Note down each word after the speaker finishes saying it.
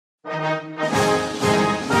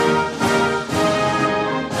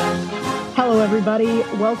everybody.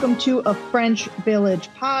 Welcome to a French Village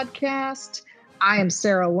podcast. I am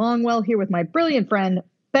Sarah Longwell here with my brilliant friend,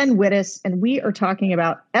 Ben Wittes, and we are talking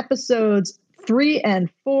about episodes 3 and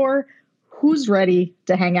 4. Who's ready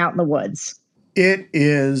to hang out in the woods? It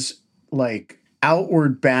is like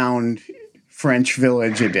Outward Bound French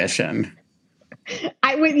Village edition.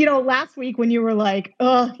 Last week when you were like,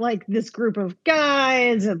 oh, like this group of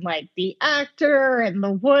guys and like the actor and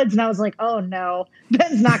the woods. And I was like, oh no,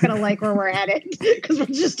 Ben's not going to like where we're headed because we're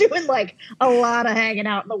just doing like a lot of hanging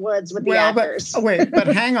out in the woods with the actors. But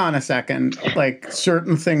hang on a second. Like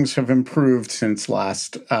certain things have improved since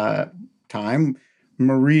last time.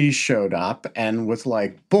 Marie showed up and was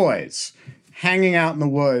like, boys, hanging out in the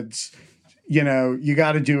woods, you know, you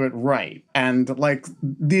got to do it right. And like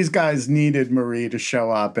these guys needed Marie to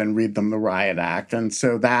show up and read them the riot act. And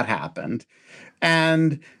so that happened.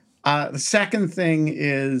 And the second thing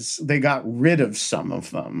is they got rid of some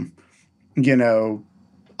of them, you know,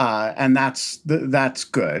 and that's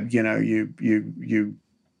good. You know, you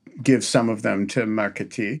give some of them to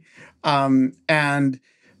Marqueteer. And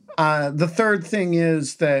the third thing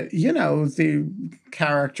is that, you know, the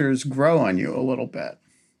characters grow on you a little bit.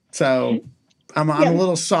 So I'm a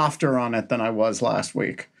little softer on it than I was last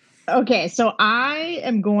week. Okay, so I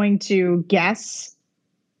am going to guess.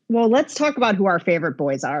 Well, let's talk about who our favorite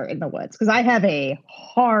boys are in the woods, because I have a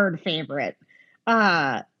hard favorite,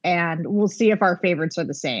 and we'll see if our favorites are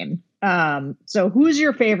the same. So who's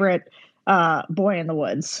your favorite boy in the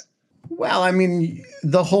woods? Well, I mean,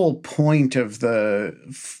 the whole point of the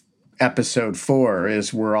episode 4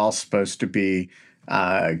 is we're all supposed to be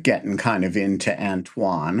getting kind of into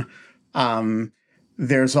Antoine.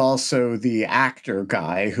 There's also the actor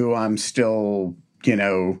guy who I'm still, you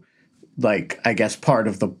know, like, I guess part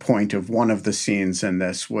of the point of one of the scenes in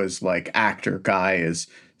this was like actor guy is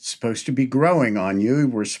supposed to be growing on you.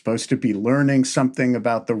 We're supposed to be learning something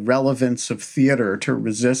about the relevance of theater to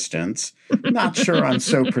resistance. Not sure I'm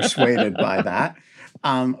so persuaded by that.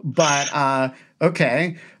 But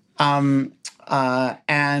okay.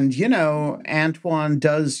 And, you know, Antoine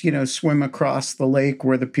does, you know, swim across the lake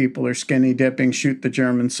where the people are skinny dipping, shoot the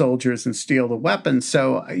German soldiers and steal the weapons.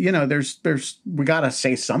 So, you know, we got to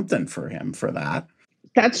say something for him for that.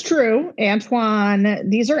 That's true. Antoine,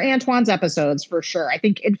 these are Antoine's episodes for sure. I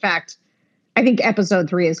think episode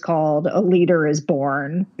 3 is called A Leader is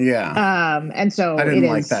Born. Yeah. And so I didn't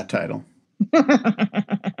like that title.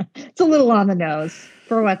 It's a little on the nose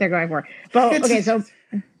for what they're going for. But okay, so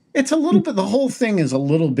it's a little bit, the whole thing is a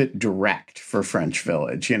little bit direct for French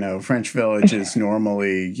Village. You know, French Village is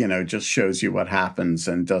normally, you know, just shows you what happens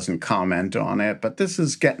and doesn't comment on it. But this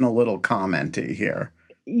is getting a little commenty here.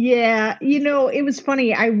 Yeah. You know, it was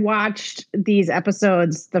funny. I watched these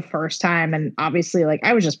episodes the first time and obviously like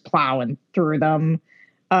I was just plowing through them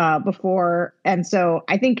before. And so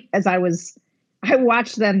I think I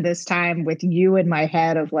watched them this time with you in my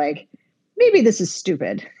head of like, maybe this is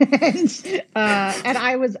stupid. And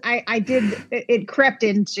it crept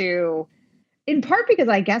into, in part because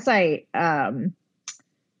I guess it's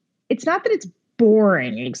not that it's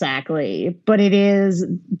boring exactly, but it is,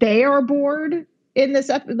 they are bored in this,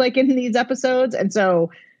 like in these episodes. And so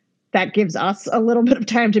that gives us a little bit of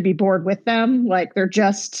time to be bored with them. Like they're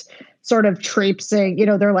just sort of traipsing, you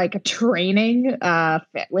know, they're like training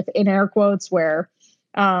with in air quotes where,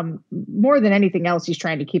 more than anything else, he's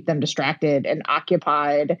trying to keep them distracted and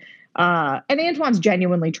occupied. And Antoine's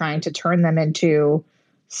genuinely trying to turn them into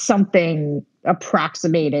something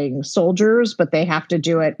approximating soldiers, but they have to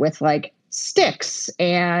do it with like sticks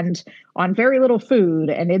and on very little food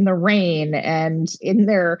and in the rain and in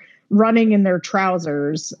their running in their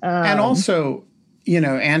trousers. And also, you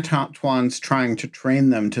know, Antoine's trying to train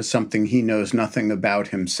them to something he knows nothing about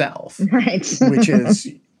himself. Right. Which is,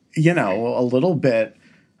 you know, a little bit,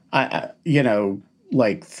 you know,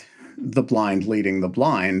 like the blind leading the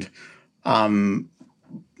blind. But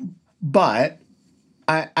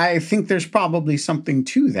I think there's probably something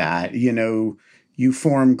to that. You know, you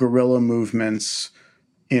form guerrilla movements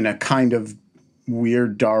in a kind of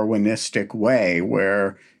weird Darwinistic way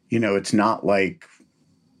where, you know, it's not like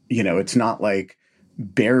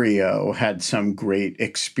Berrio had some great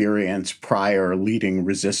experience prior leading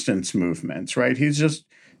resistance movements, right? He's just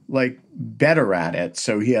like better at it.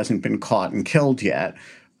 So he hasn't been caught and killed yet.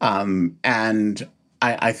 And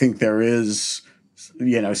I think there is,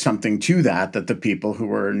 you know, something to that the people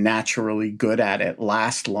who are naturally good at it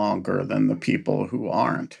last longer than the people who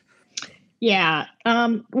aren't. Yeah.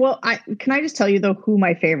 Well, can I just tell you though who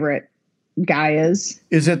my favorite guy is?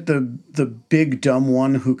 Is it the big dumb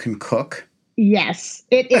one who can cook? Yes,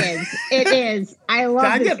 it is. It is. I love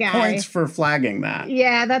I this get guy. points for flagging that.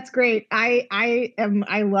 Yeah, that's great. I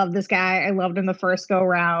love this guy. I loved him the first go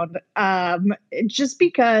round. Just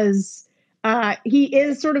because he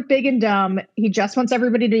is sort of big and dumb. He just wants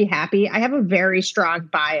everybody to be happy. I have a very strong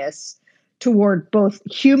bias toward both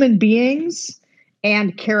human beings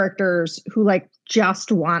and characters who like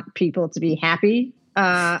just want people to be happy.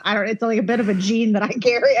 I don't it's like a bit of a gene that I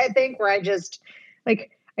carry, I think, where I just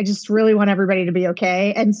really want everybody to be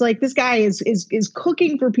okay. And it's like this guy is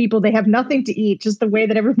cooking for people. They have nothing to eat, just the way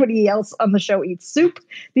that everybody else on the show eats soup.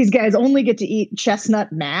 These guys only get to eat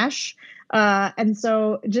chestnut mash. And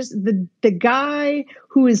so just the guy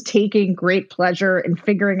who is taking great pleasure in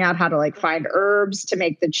figuring out how to like find herbs to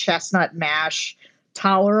make the chestnut mash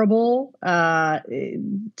tolerable, to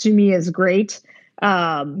me is great.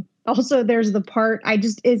 Also, there's the part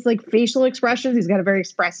it's like facial expressions. He's got a very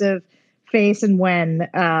expressive face, and when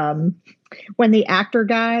the actor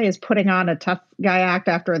guy is putting on a tough guy act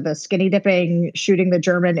after the skinny dipping shooting the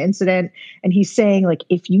German incident, and he's saying like,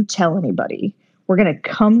 if you tell anybody, we're going to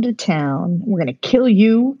come to town, we're going to kill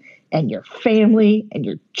you and your family and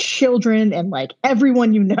your children and like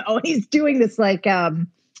everyone you know. And he's doing this like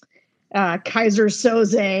Kaiser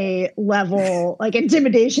Soze level like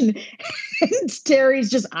intimidation. And Terry's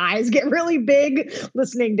just eyes get really big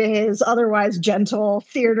listening to his otherwise gentle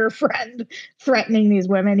theater friend threatening these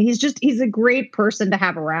women. He's a great person to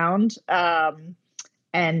have around.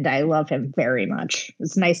 And I love him very much.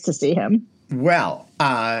 It's nice to see him. Well,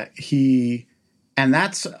 and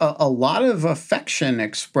that's a lot of affection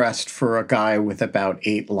expressed for a guy with about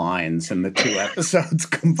 8 lines in the 2 episodes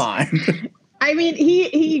combined. I mean,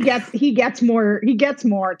 he gets more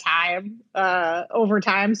time over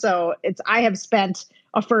time. So I have spent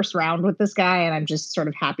a first round with this guy, and I'm just sort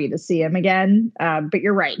of happy to see him again. But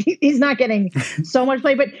you're right, he's not getting so much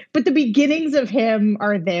play. But the beginnings of him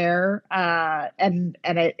are there, and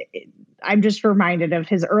I'm just reminded of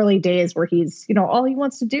his early days where he's all he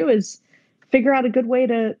wants to do is figure out a good way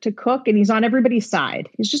to cook, and he's on everybody's side.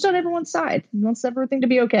 He's just on everyone's side. He wants everything to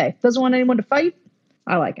be okay. Doesn't want anyone to fight.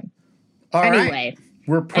 I like him. All anyway, right.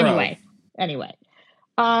 We're pro. Anyway.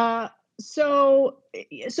 So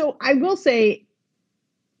I will say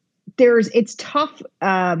it's tough.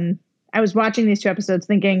 I was watching these 2 episodes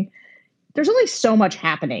thinking there's only so much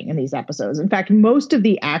happening in these episodes. In fact, most of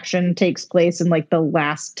the action takes place in like the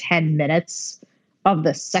last 10 minutes of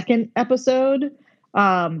the second episode,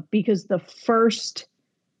 because the first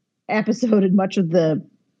episode and much of the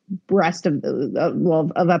rest of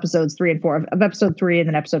of episodes 3 and 4 of episode 3 and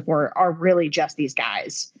then episode 4 are really just these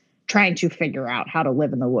guys trying to figure out how to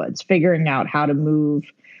live in the woods, figuring out how to move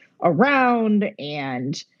around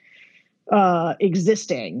and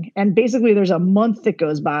existing. And basically there's a month that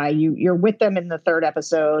goes by. You're with them in the 3rd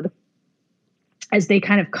episode as they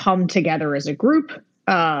kind of come together as a group.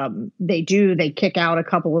 They kick out a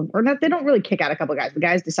couple of, or not, they don't really kick out a couple of guys. The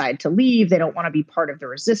guys decide to leave. They don't want to be part of the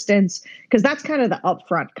resistance, because that's kind of the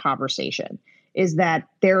upfront conversation, is that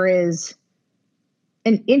there is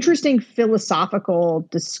an interesting philosophical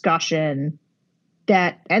discussion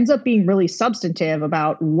that ends up being really substantive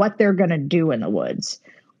about what they're going to do in the woods.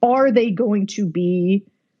 Are they going to be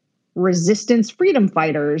resistance freedom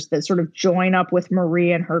fighters that sort of join up with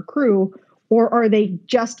Marie and her crew? Or are they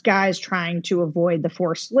just guys trying to avoid the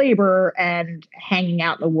forced labor and hanging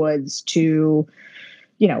out in the woods to,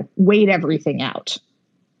 wait everything out?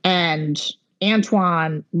 And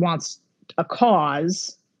Antoine wants a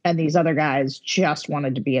cause, and these other guys just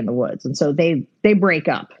wanted to be in the woods. And so they break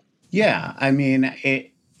up. Yeah. I mean,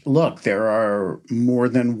 look, there are more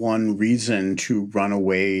than one reason to run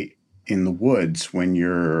away in the woods when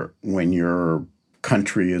you're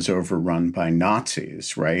country is overrun by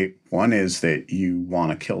Nazis, right? One is that you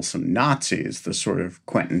want to kill some Nazis, the sort of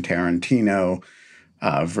Quentin Tarantino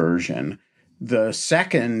version. The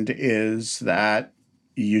second is that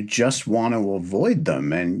you just want to avoid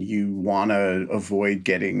them, and you want to avoid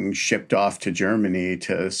getting shipped off to Germany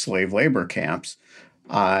to slave labor camps.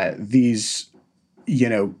 These,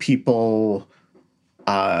 people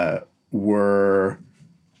were...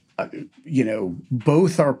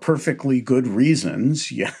 both are perfectly good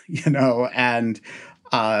reasons, and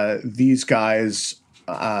these guys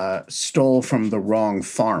stole from the wrong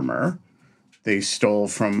farmer. They stole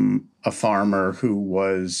from a farmer who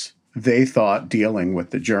was, they thought, dealing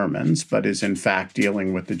with the Germans, but is in fact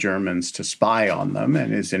dealing with the Germans to spy on them,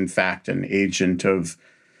 and is in fact an agent of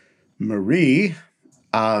Marie.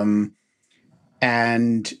 And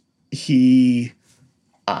he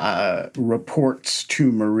reports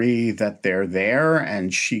to Marie that they're there,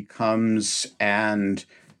 and she comes and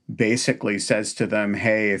basically says to them,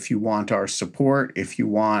 hey, if you want our support, if you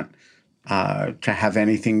want to have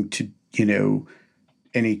anything to,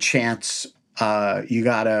 any chance, you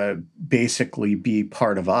got to basically be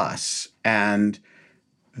part of us. And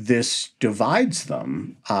this divides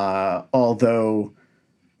them, although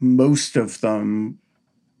most of them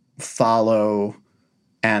follow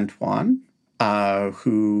Antoine,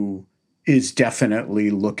 who is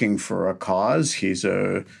definitely looking for a cause. He's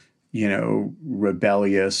a,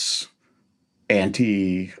 rebellious,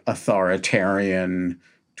 anti-authoritarian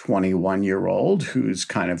 21-year-old who's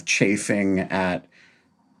kind of chafing at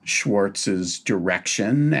Schwartz's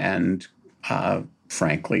direction and,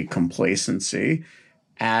 frankly, complacency.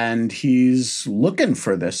 And he's looking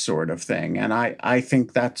for this sort of thing. And I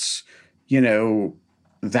think that's,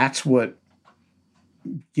 that's what,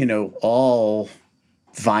 all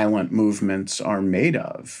violent movements are made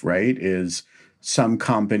of, right? Is some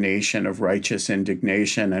combination of righteous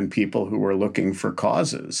indignation and people who are looking for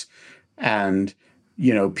causes. And,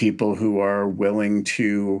 people who are willing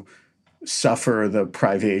to suffer the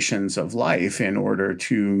privations of life in order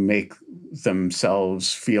to make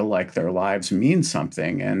themselves feel like their lives mean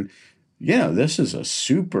something. And, this is a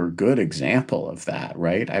super good example of that,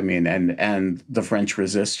 right? I mean, and the French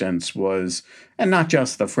resistance was, and not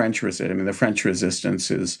just the French resistance, I mean, the French resistance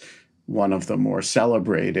is one of the more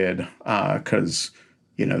celebrated because,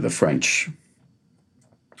 the French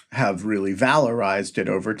have really valorized it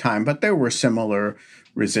over time, but there were similar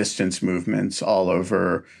resistance movements all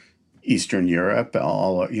over Eastern Europe,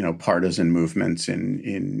 all partisan movements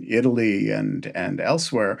in Italy and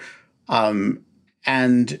elsewhere,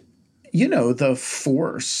 and the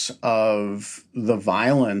force of the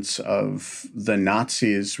violence of the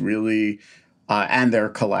Nazis really, and their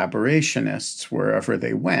collaborationists wherever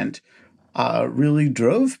they went, really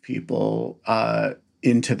drove people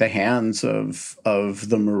into the hands of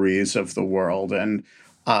the Maries of the world, and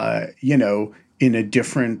in a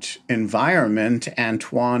different environment,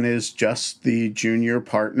 Antoine is just the junior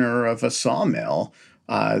partner of a sawmill,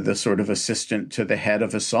 the sort of assistant to the head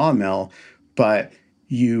of a sawmill. But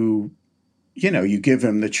you give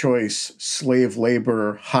him the choice: slave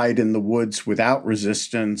labor, hide in the woods without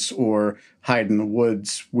resistance, or hide in the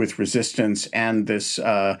woods with resistance and this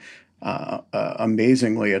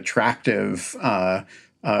amazingly attractive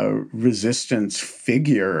resistance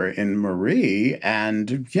figure in Marie.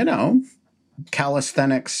 And,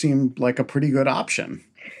 calisthenics seemed like a pretty good option.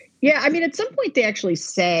 Yeah, I mean, at some point they actually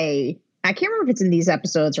say, I can't remember if it's in these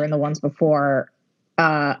episodes or in the ones before.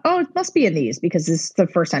 It must be in these because this is the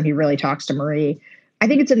first time he really talks to Marie. I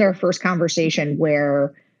think it's in their first conversation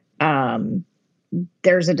where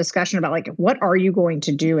there's a discussion about, like, what are you going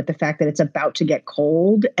to do with the fact that it's about to get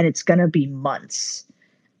cold and it's going to be months?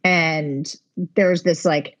 And there's this,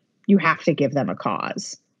 like, you have to give them a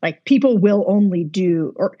cause. Like, people will only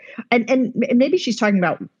do, and maybe she's talking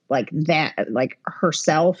about like that, like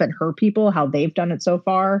herself and her people, how they've done it so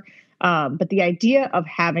far. But the idea of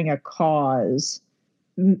having a cause,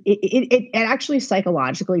 it actually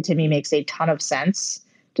psychologically to me makes a ton of sense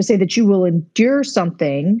to say that you will endure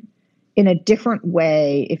something in a different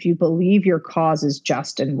way if you believe your cause is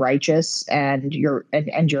just and righteous and you're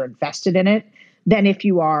invested in it, than if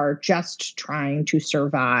you are just trying to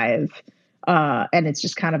survive. And it's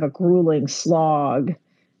just kind of a grueling slog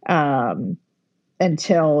until,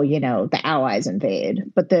 the Allies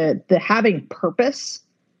invade. But the having purpose,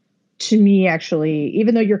 to me, actually,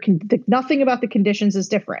 even though nothing about the conditions is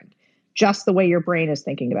different, just the way your brain is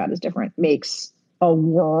thinking about is different, makes a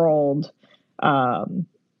world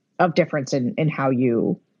of difference in how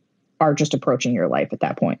you are just approaching your life at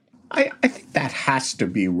that point. I think that has to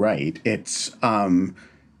be right. It's,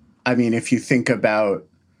 if you think about,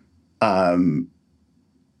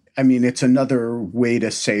 it's another way to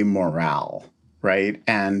say morale, right?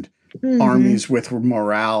 And armies with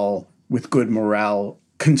good morale,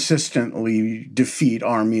 consistently defeat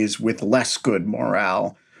armies with less good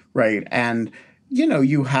morale, right? And,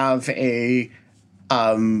 you have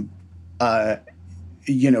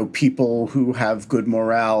people who have good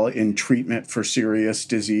morale in treatment for serious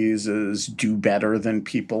diseases do better than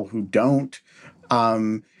people who don't.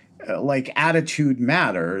 Attitude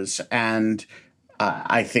matters. And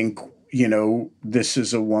I think, this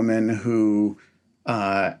is a woman who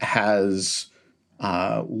has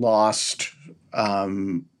lost a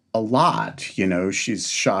lot. She's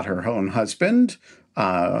shot her own husband.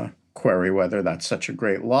 Query whether that's such a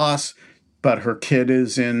great loss. But her kid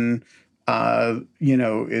is in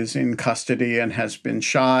custody and has been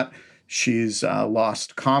shot. She's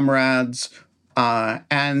lost comrades.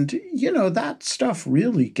 And that stuff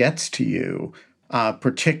really gets to you,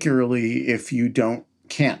 particularly if you don't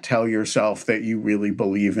can't tell yourself that you really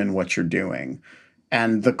believe in what you're doing.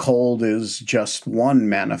 And the cold is just one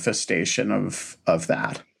manifestation of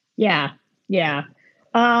that. Yeah. Yeah.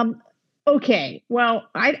 Um, okay. Well,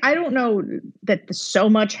 I don't know that so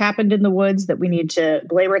much happened in the woods that we need to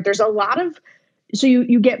belabor it. There's a lot of, so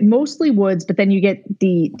you get mostly woods, but then you get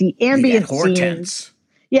the You get ambient scenes. Hortense.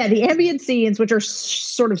 Yeah, the ambient scenes, which are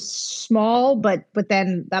sort of small, but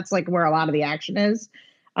then that's like where a lot of the action is.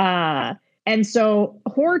 Uh, and so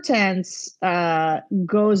Hortense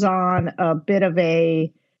goes on a bit of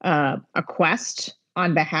a quest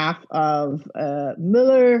on behalf of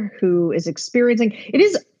Mueller, who is experiencing it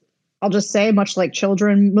is. I'll just say, much like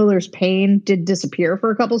children, Mueller's pain did disappear for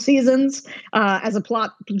a couple seasons as a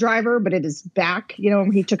plot driver, but it is back. You know,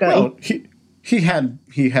 he took a Well, he had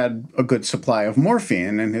a good supply of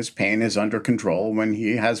morphine, and his pain is under control when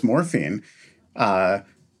he has morphine. Now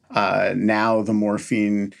the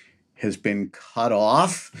morphine has been cut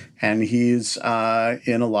off, and he's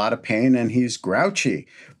in a lot of pain, and he's grouchy.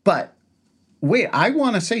 But wait, I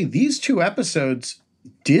want to say these two episodes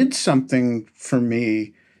did something for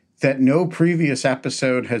me that no previous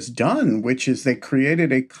episode has done, which is they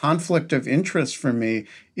created a conflict of interest for me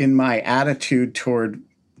in my attitude toward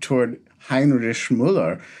Heinrich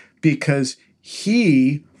Müller, because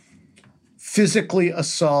he physically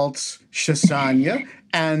assaults Shasanya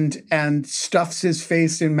and stuffs his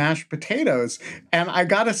face in mashed potatoes. And I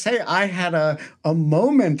gotta say, I had a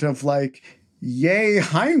moment of like, yay,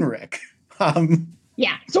 Heinrich.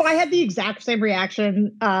 Yeah. So I had the exact same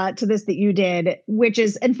reaction to this that you did, which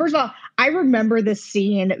is, and first of all, I remember this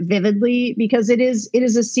scene vividly because it is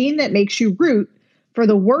a scene that makes you root for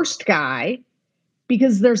the worst guy,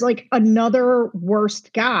 because there's like another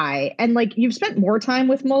worst guy, and like you've spent more time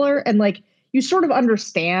with Mueller and like you sort of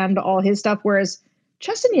understand all his stuff, whereas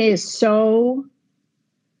Chastanier is so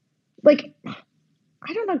like,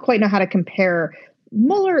 I don't know quite know how to compare.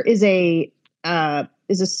 Mueller is a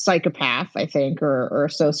psychopath, I think, or a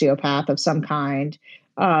sociopath of some kind.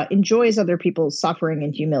 Enjoys other people's suffering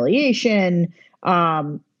and humiliation,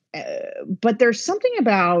 but there's something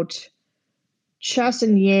about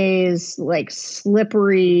Chastanier's like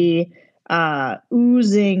slippery,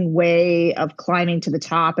 oozing way of climbing to the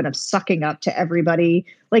top and of sucking up to everybody.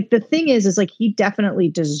 Like the thing is like he definitely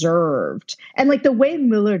deserved, and like the way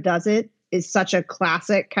Mueller does it is such a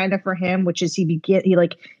classic kind of for him, which is he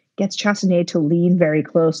like gets Chastanier to lean very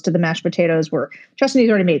close to the mashed potatoes, where Chastanier's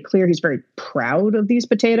already made it clear he's very proud of these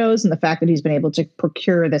potatoes and the fact that he's been able to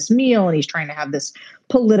procure this meal, and he's trying to have this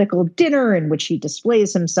political dinner in which he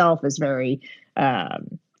displays himself as very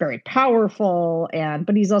very powerful,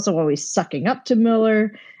 but he's also always sucking up to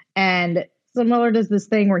Mueller. And so Mueller does this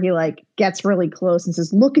thing where he like gets really close and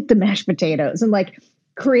says, "Look at the mashed potatoes," and like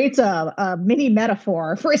creates a mini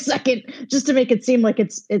metaphor for a second just to make it seem like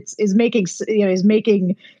it's making, you know, he's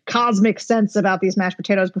making cosmic sense about these mashed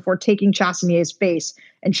potatoes before taking Chastanier's face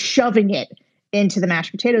and shoving it into the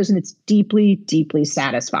mashed potatoes, and it's deeply, deeply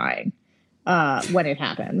satisfying when it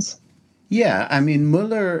happens. Yeah, I mean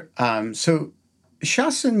Mueller. So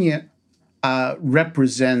Chastanier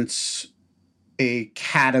represents a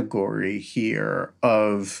category here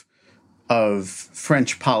of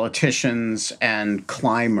French politicians and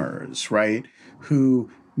climbers, right,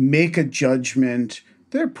 who make a judgment.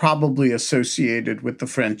 They're probably associated with the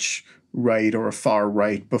French right or far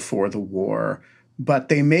right before the war, but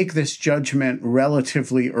they make this judgment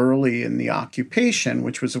relatively early in the occupation,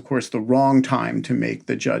 which was, of course, the wrong time to make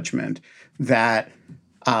the judgment that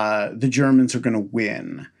the Germans are going to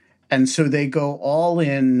win. And so they go all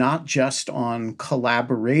in, not just on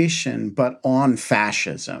collaboration, but on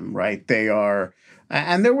fascism, right? They are,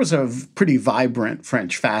 and there was a pretty vibrant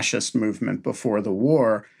French fascist movement before the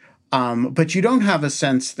war, but you don't have a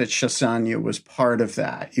sense that Chassagne was part of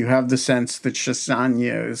that. You have the sense that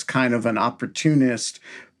Chassagne is kind of an opportunist,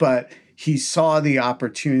 but he saw the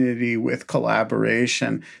opportunity with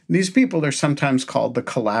collaboration. These people are sometimes called the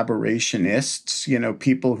collaborationists, you know,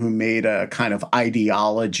 people who made a kind of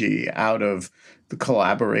ideology out of the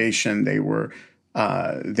collaboration. They were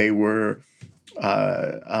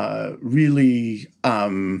really,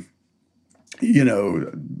 you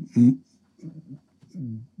know,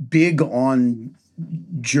 big on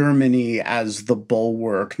Germany as the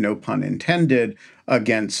bulwark, no pun intended,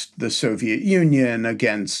 against the Soviet Union,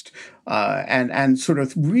 against and sort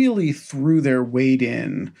of really threw their weight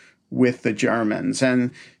in with the Germans.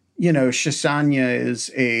 And you know, Chassagne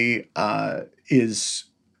is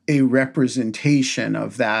a representation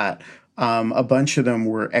of that. A bunch of them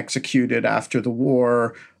were executed after the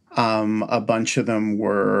war. A bunch of them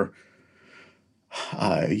were,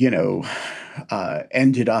 you know,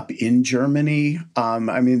 ended up in Germany.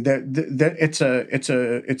 I mean, it's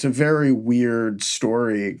a very weird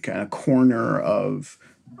story, kind of corner of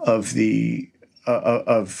the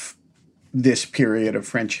of this period of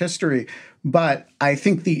French history. But I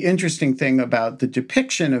think the interesting thing about the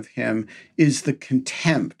depiction of him is the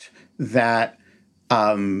contempt that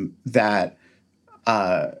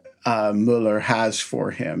Mueller has for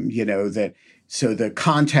him. So the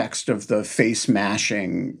context of the face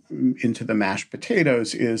mashing into the mashed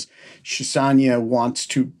potatoes is Chissania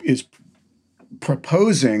is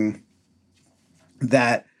proposing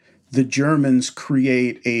that the Germans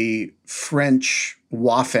create a French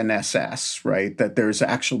Waffen SS, right? That there's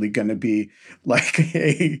actually going to be like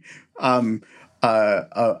a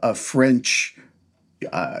French,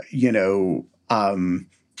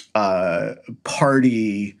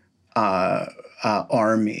 party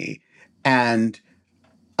army, and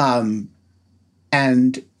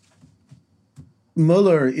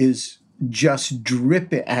Mueller is just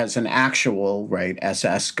dripping as an actual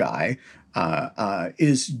SS guy.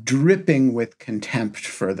 Is dripping with contempt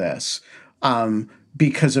for this,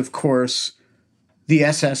 because of course the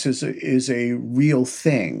SS is a real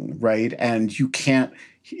thing, right? And you can't,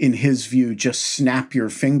 in his view, just snap your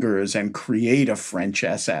fingers and create a French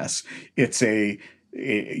SS. It's the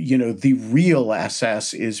real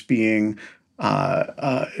SS is being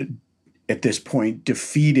at this point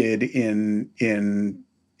defeated in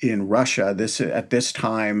Russia. At this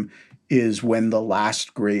time is when the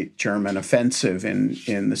last great German offensive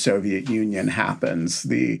in the Soviet Union happens,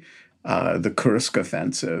 the Kursk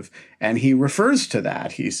offensive, and he refers to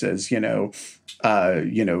that. He says, Chissania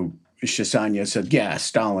said, "Yeah,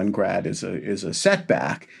 Stalingrad is a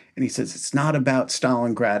setback," and he says it's not about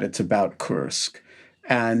Stalingrad; it's about Kursk,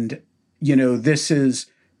 and this is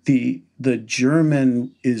the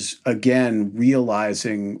German is again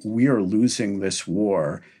realizing we are losing this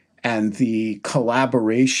war. And the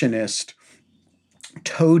collaborationist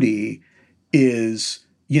Todi is,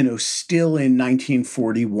 still in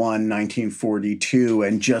 1941, 1942,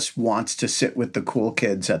 and just wants to sit with the cool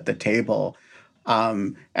kids at the table.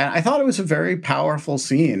 And I thought it was a very powerful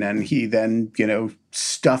scene. And he then,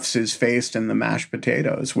 stuffs his face in the mashed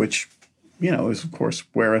potatoes, which, is, of course,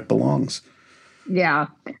 where it belongs. Yeah,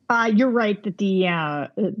 you're right that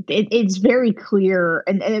it's very clear,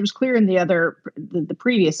 and it was clear in the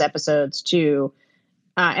previous episodes too.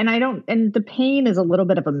 And the pain is a little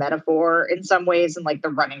bit of a metaphor in some ways, and like the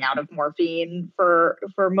running out of morphine for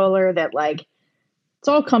Mueller, that like it's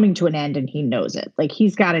all coming to an end, and he knows it. Like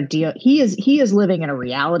he's got to deal. He is living in a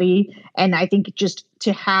reality, and I think just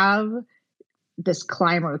to have this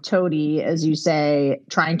climber Todi, as you say,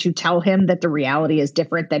 trying to tell him that the reality is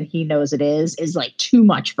different than he knows it is like too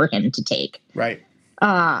much for him to take. Right.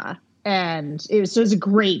 And it was a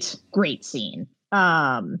great scene.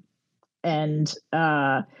 And it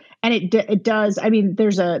does. I mean,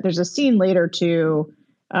 there's a scene later too,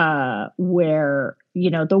 where,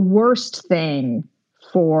 the worst thing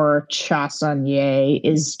for Chissania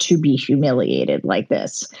is to be humiliated like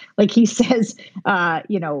this. Like he says,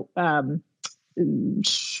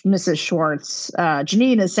 Mrs. Schwartz,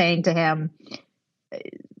 Janine is saying to him,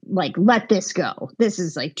 like, let this go. This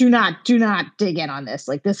is like, do not dig in on this.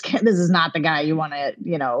 Like this is not the guy you want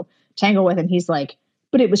to, tangle with. And he's like,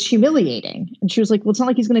 but it was humiliating. And she was like, well, it's not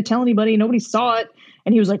like he's going to tell anybody. Nobody saw it.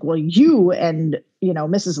 And he was like, well, you and,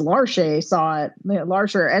 Mrs. Larcher saw it,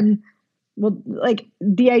 Larcher. And well, like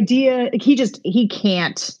the idea, like, he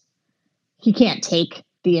can't take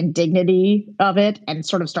the indignity of it, and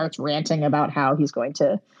sort of starts ranting about how he's going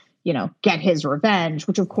to, get his revenge,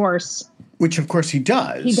 which of course he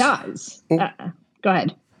does. He does. Well, go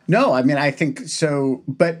ahead. No, I mean, I think so.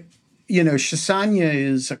 But, Chissania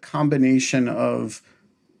is a combination of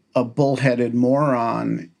a bullheaded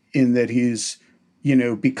moron in that he's,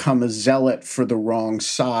 become a zealot for the wrong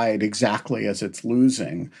side exactly as it's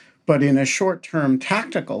losing. But in a short-term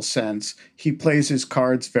tactical sense, he plays his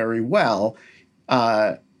cards very well.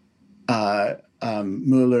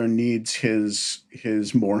 Mueller needs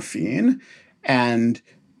his morphine, and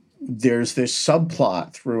there's this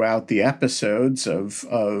subplot throughout the episodes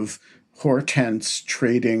of Hortense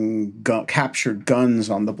trading captured guns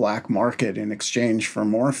on the black market in exchange for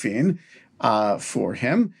morphine for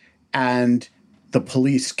him, and the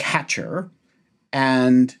police catch her,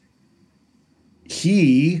 and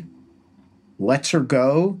he lets her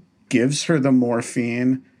go, gives her the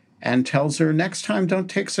morphine, and tells her, next time, don't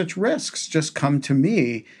take such risks. Just come to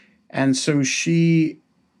me. And so he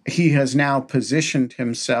has now positioned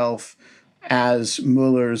himself as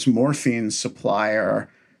Mueller's morphine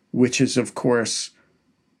supplier, which is, of course,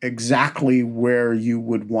 exactly where you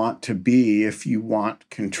would want to be if you want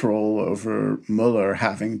control over Mueller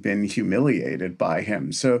having been humiliated by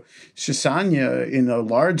him. So Shisanya, in a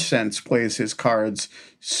large sense, plays his cards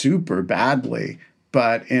super badly,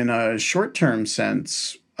 but in a short-term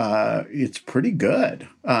sense, it's pretty good.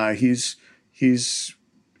 He's he's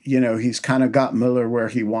kind of got Mueller where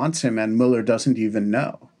he wants him, and Mueller doesn't even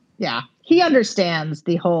know. Yeah. He understands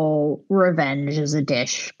the whole revenge is a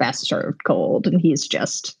dish best served cold, and he's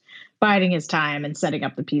just biding his time and setting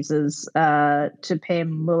up the pieces to pay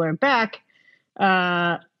Mueller back.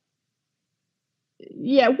 Yeah,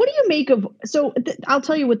 what do you make of? So I'll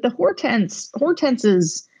tell you, with the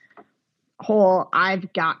Hortense's whole,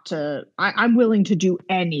 I'm willing to do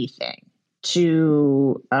anything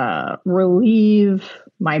to relieve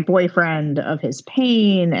my boyfriend of his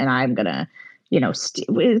pain, and I'm gonna,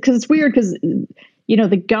 because it's weird because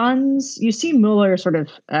the guns. You see Mueller sort of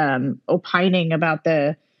opining about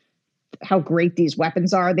how great these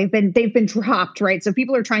weapons are. They've been dropped, right? So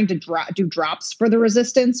people are trying to do drops for the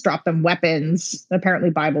resistance, drop them weapons, apparently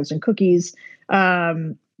Bibles and cookies.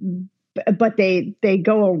 But they're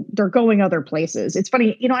going other places. It's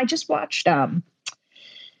funny, I just watched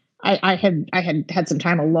I had some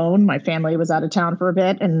time alone. My family was out of town for a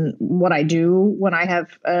bit, and what I do when I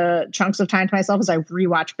have chunks of time to myself is I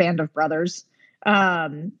rewatch Band of Brothers.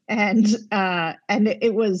 It's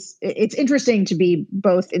interesting to be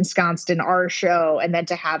both ensconced in our show and then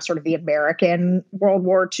to have sort of the American World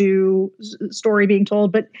War II story being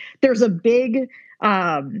told. But there's a big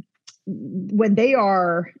when they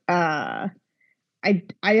are I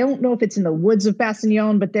don't know if it's in the woods of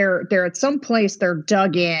Bassignone, but they're at some place they're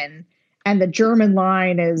dug in, and the German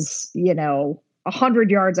line is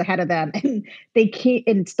 100 yards ahead of them, and they can't.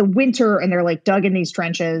 And it's the winter, and they're like dug in these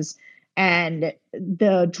trenches, and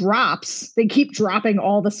they keep dropping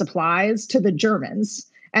all the supplies to the Germans.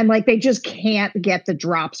 And like, they just can't get the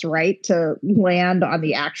drops right to land on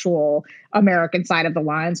the actual American side of the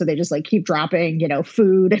line. So they just like keep dropping,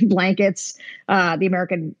 food and blankets. The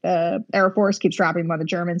American Air Force keeps dropping them on the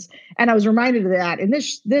Germans. And I was reminded of that in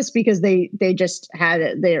this because they just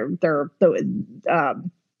had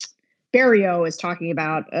Barrio is talking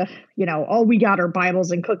about, all we got are Bibles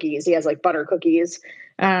and cookies. He has like butter cookies,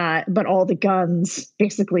 but all the guns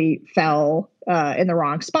basically fell in the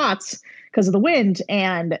wrong spots because of the wind.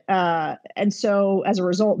 And so as a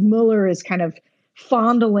result, Mueller is kind of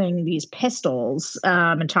fondling these pistols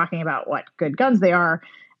and talking about what good guns they are.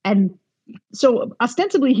 And so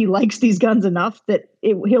ostensibly he likes these guns enough that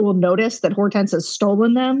he will notice that Hortense has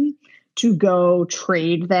stolen them to go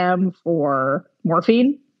trade them for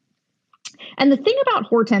morphine. And the thing about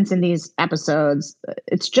Hortense in these episodes,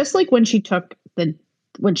 it's just like when she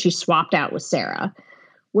swapped out with Sarah,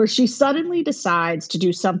 where she suddenly decides to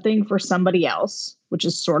do something for somebody else, which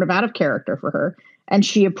is sort of out of character for her. And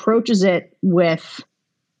she approaches it with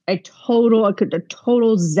a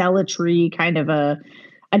total zealotry, kind of a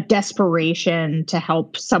desperation to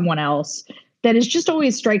help someone else that is just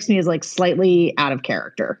always strikes me as like slightly out of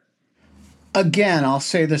character. Again, I'll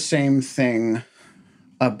say the same thing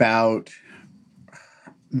about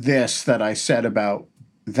this that I said about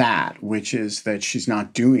that, which is that she's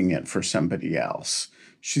not doing it for somebody else.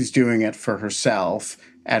 She's doing it for herself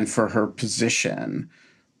and for her position.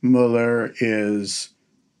 Mueller is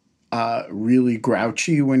really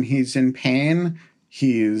grouchy when he's in pain.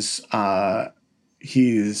 He's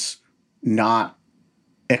not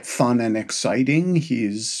fun and exciting.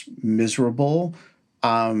 He's miserable.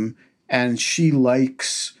 And she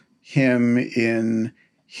likes him in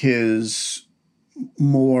his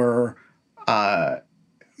more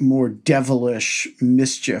devilish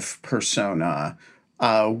mischief persona,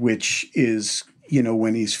 which is,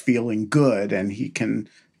 when he's feeling good and he can,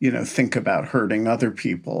 think about hurting other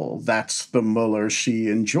people. That's the Mueller she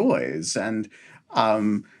enjoys. And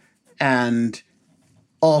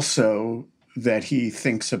also that he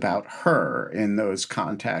thinks about her in those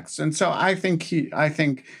contexts. And so I think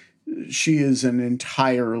she is an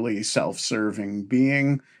entirely self-serving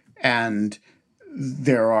being, and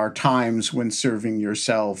there are times when serving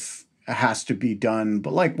yourself has to be done,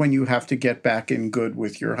 but like when you have to get back in good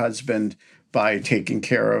with your husband by taking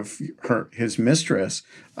care of his mistress,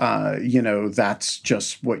 that's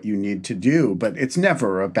just what you need to do. But it's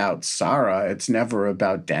never about Sarah. It's never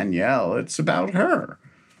about Danielle. It's about her.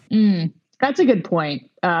 That's a good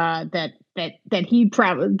point. That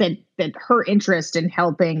her interest in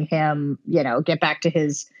helping him, get back to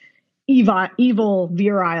his evil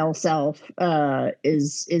virile self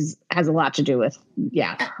has a lot to do with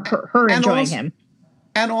her enjoying him.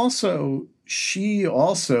 And also she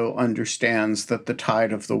also understands that the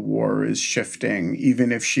tide of the war is shifting,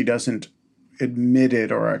 even if she doesn't admit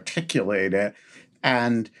it or articulate it.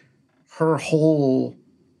 And her whole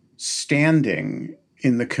standing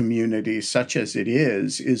in the community, such as it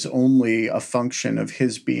is only a function of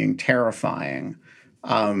his being terrifying.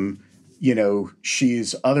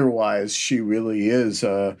 She's otherwise, she really is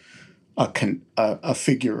a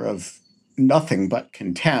figure of nothing but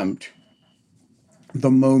contempt. The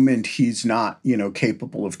moment he's not,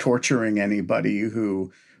 capable of torturing anybody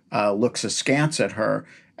who looks askance at her.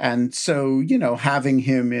 And so, having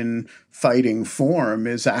him in fighting form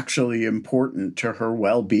is actually important to her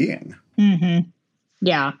well-being. Mm-hmm.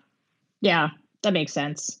 Yeah. Yeah, that makes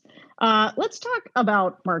sense. Let's talk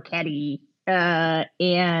about Marchetti.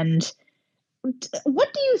 And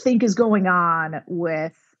what do you think is going on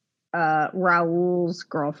with Raoul's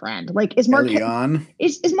girlfriend? Like, is Marchetti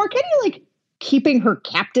like keeping her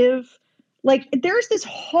captive? Like, there's this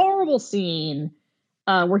horrible scene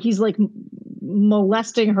where he's like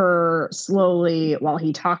molesting her slowly while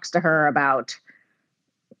he talks to her about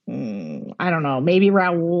I don't know, maybe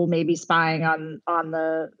Raoul, maybe spying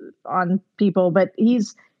on people, but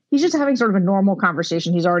he's just having sort of a normal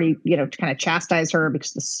conversation. He's already, kind of chastised her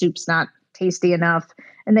because the soup's not tasty enough.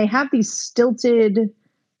 And they have these stilted,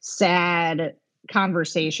 sad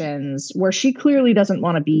conversations where she clearly doesn't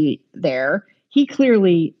want to be there. He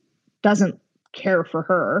clearly doesn't care for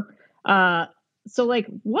her. So like,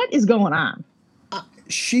 what is going on?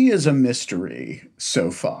 She is a mystery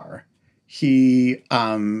so far. He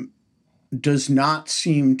does not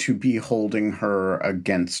seem to be holding her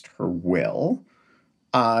against her will,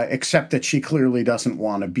 except that she clearly doesn't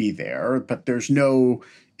want to be there. But there's no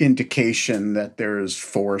indication that there's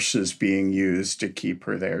forces being used to keep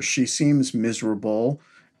her there. She seems miserable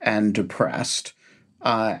and depressed,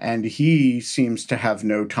 and he seems to have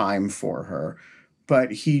no time for her.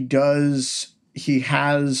 But he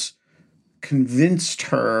has convinced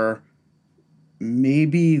her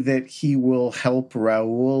maybe that he will help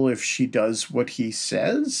Raoul if she does what he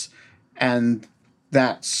says. And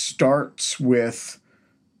that starts with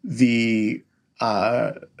the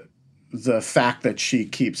fact that she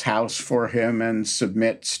keeps house for him and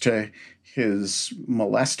submits to his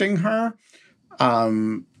molesting her.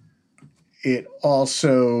 It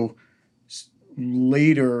also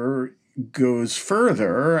later goes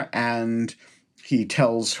further, and he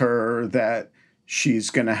tells her that she's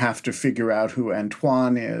going to have to figure out who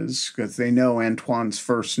Antoine is, because they know Antoine's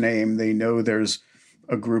first name. They know there's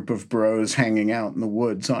a group of bros hanging out in the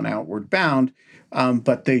woods on Outward Bound,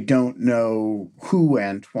 but they don't know who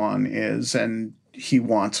Antoine is, and he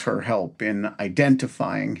wants her help in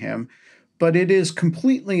identifying him. But it is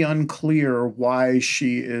completely unclear why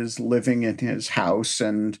she is living in his house,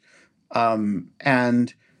 and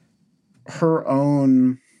her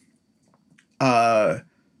own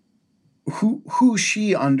who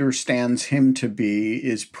she understands him to be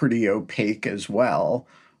is pretty opaque as well.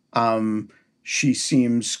 She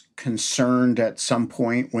seems concerned at some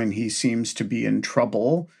point when he seems to be in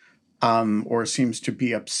trouble, or seems to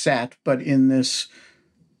be upset, but in this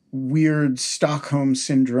weird Stockholm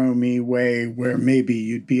syndrome-y way where maybe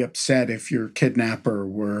you'd be upset if your kidnapper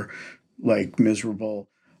were like miserable.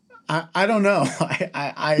 I don't know.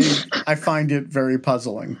 I find it very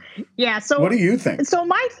puzzling. Yeah. So what do you think? So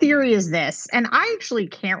my theory is this, and I actually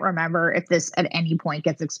can't remember if this at any point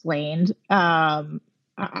gets explained. I'm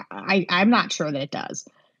not sure that it does,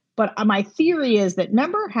 but my theory is that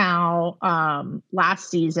remember how last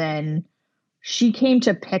season she came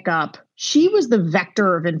to pick up. She was the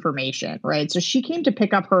vector of information, right? So she came to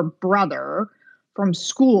pick up her brother from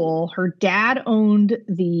school. Her dad owned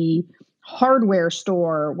the hardware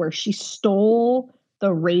store where she stole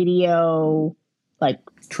the radio, like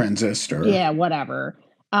transistor, whatever,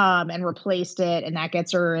 and replaced it, and that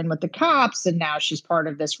gets her in with the cops, and now she's part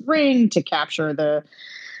of this ring to capture the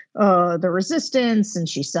resistance, and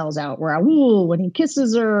she sells out Raoul when he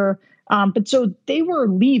kisses her. But so they were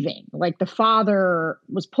leaving, like the father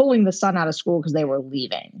was pulling the son out of school because they were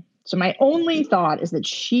leaving. So my only thought is that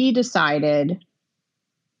she decided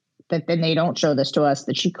that, then they don't show this to us,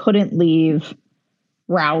 that she couldn't leave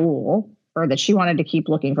Raoul, or that she wanted to keep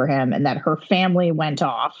looking for him, and that her family went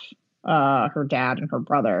off, her dad and her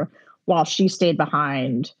brother, while she stayed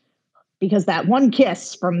behind, because that one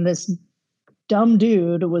kiss from this dumb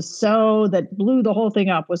dude that blew the whole thing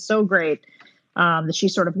up was so great, that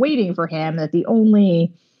she's sort of waiting for him,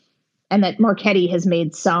 and that Marchetti has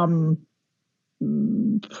made some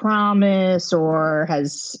promise or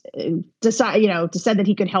has said that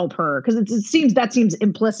he could help her, because it seems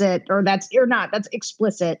implicit, or that's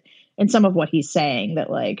explicit in some of what he's saying, that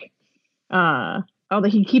like Although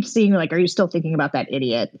he keeps seeing like, are you still thinking about that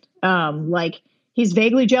idiot? Like he's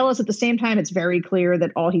vaguely jealous. At the same time, it's very clear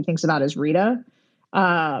that all he thinks about is Rita,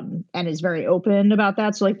 and is very open about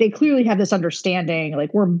that. So like they clearly have this understanding,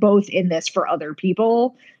 like we're both in this for other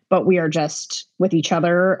people, but we are just with each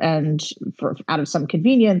other and for out of some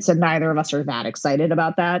convenience, and neither of us are that excited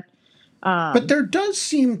about that. But there does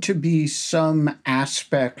seem to be some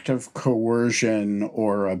aspect of coercion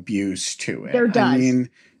or abuse to it. There does. I mean,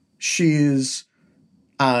 she's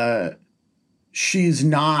she's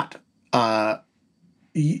not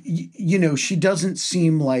you know, she doesn't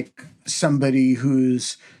seem like somebody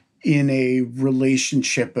who's in a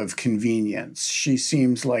relationship of convenience. She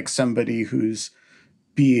seems like somebody who's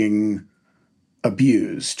being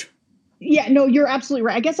abused. Yeah, no, you're absolutely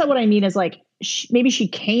right. I guess that what I mean is like maybe she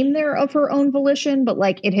came there of her own volition, but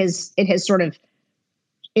like it has sort of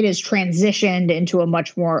it has transitioned into a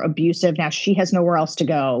much more abusive. Now she has nowhere else to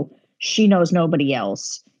go. She knows nobody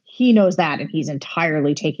else. He knows that, and he's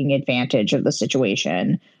entirely taking advantage of the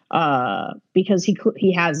situation because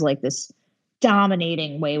he has like this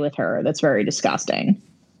dominating way with her that's very disgusting.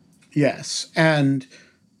 Yes, and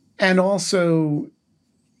also,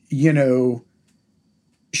 you know,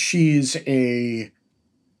 she's a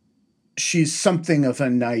she's something of a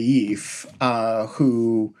naif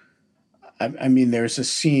who I mean, there's a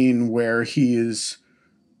scene where he is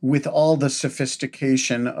with all the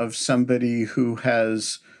sophistication of somebody who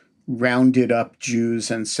has rounded up Jews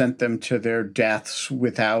and sent them to their deaths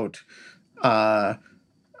without uh,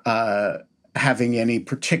 having any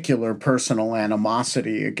particular personal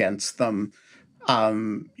animosity against them.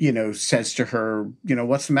 You know, says to her, you know,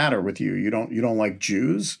 what's the matter with you? You don't like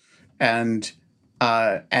Jews? And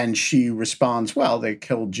she responds, well, they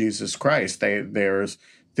killed Jesus Christ. They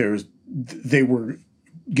were,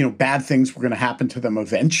 you know, bad things were going to happen to them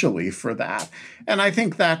eventually for that. And I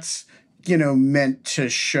think that's, you know, meant to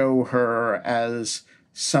show her as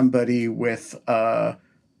somebody with a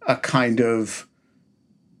kind of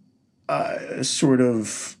sort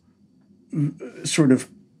of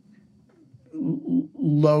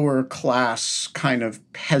lower class kind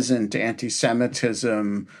of peasant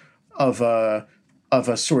anti-Semitism of a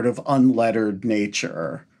sort of unlettered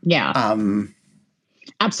nature. Yeah.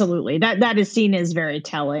 Absolutely. That is seen as very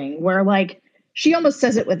telling, where like she almost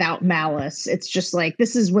says it without malice. It's just like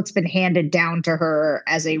this is what's been handed down to her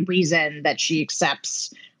as a reason that she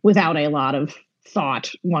accepts without a lot of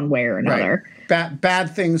thought one way or another. Right.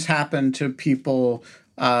 Bad things happen to people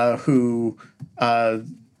who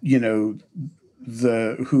you know,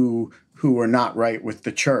 who are not right with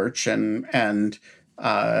the church, and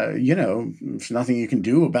you know, there's nothing you can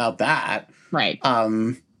do about that. Right.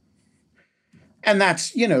 And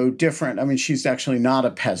that's, you know, different. I mean, she's actually not a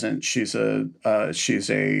peasant. She's a the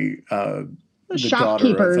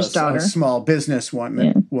shopkeeper's daughter. A small business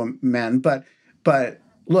woman. But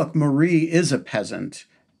look, Marie is a peasant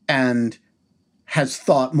and has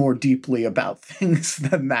thought more deeply about things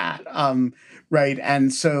than that. Right.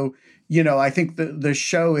 And so, you know, I think the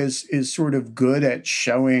show is sort of good at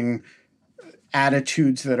showing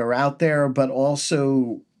attitudes that are out there, but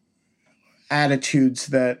also attitudes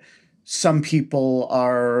that some people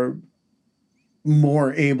are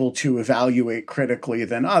more able to evaluate critically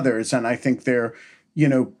than others. And I think you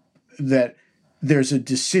know, that there's a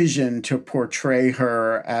decision to portray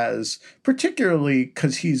her as, particularly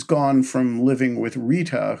because he's gone from living with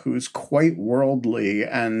Rita, who's quite worldly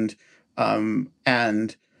and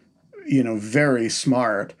you know, very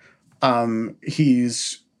smart.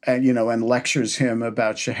 He's you know, and lectures him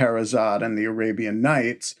about Scheherazade and the Arabian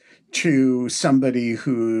Nights, to somebody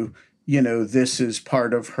who, you know, this is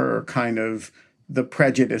part of her kind of the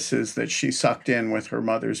prejudices that she sucked in with her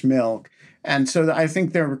mother's milk. And so I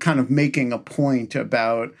think they're kind of making a point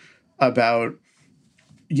about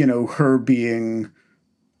you know, her being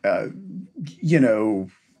you know,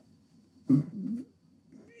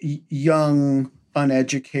 young,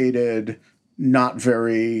 uneducated, not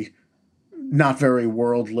very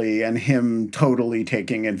worldly, and him totally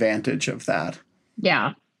taking advantage of that.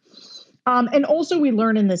 Yeah. And also we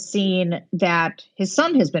learn in this scene that his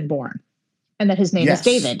son has been born and that his name is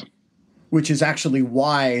David. Which is actually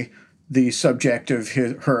why the subject of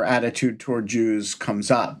her attitude toward Jews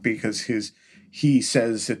comes up, because he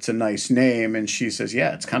says it's a nice name, and she says,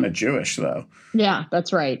 yeah, it's kind of Jewish though. Yeah,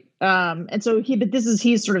 that's right. And so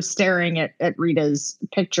he's sort of staring at Rita's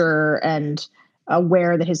picture and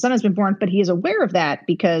aware that his son has been born, but he is aware of that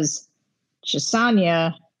because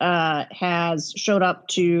Shasanya has showed up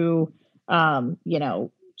to, you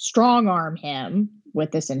know, strong arm him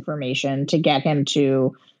with this information to get him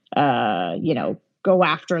to, you know, go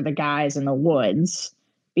after the guys in the woods.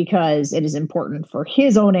 because it is important for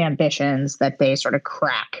his own ambitions that they sort of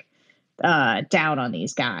crack down on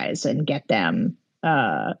these guys and get them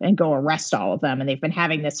and go arrest all of them. And they've been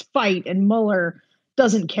having this fight, and Mueller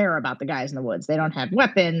doesn't care about the guys in the woods. They don't have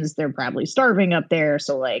weapons. They're probably starving up there.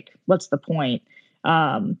 So, like, what's the point?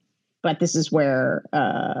 But this is where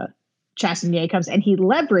Chassagne comes, and he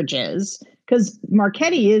leverages, because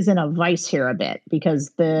Marchetti is in a vice here a bit,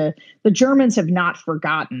 because the Germans have not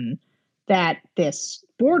forgotten that this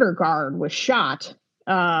border guard was shot,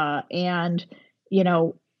 and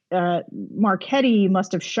Marchetti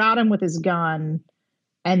must have shot him with his gun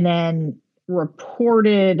and then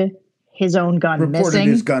reported his own gun missing. Reported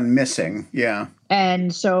his gun missing, yeah.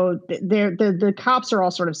 And so the cops are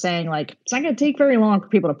all sort of saying, like, it's not going to take very long for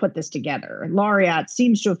people to put this together. And Lariat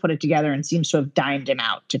seems to have put it together and seems to have dined him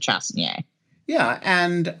out to Chassagne. Yeah,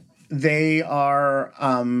 and they are,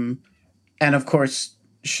 and of course,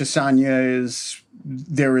 Chassagne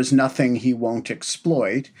there is nothing he won't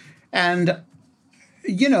exploit. And,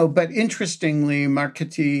 but interestingly,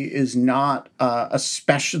 Marchetti is not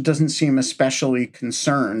doesn't seem especially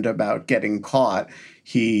concerned about getting caught.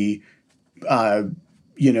 He,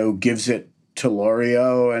 gives it to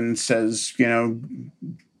Loriot and says,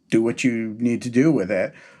 do what you need to do with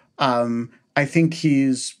it. I think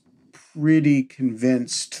he's pretty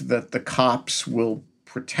convinced that the cops will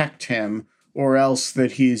protect him, or else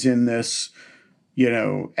that he's in this,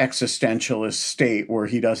 existentialist state where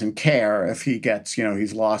he doesn't care if he gets,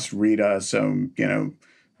 he's lost Rita. So,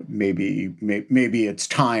 maybe it's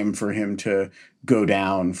time for him to go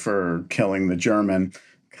down for killing the German.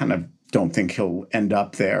 Kind of don't think he'll end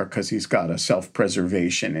up there because he's got a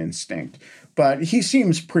self-preservation instinct. But he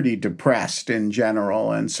seems pretty depressed in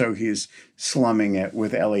general, and so he's slumming it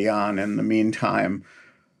with Eliane in the meantime.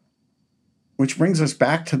 Which brings us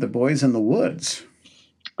back to the boys in the woods.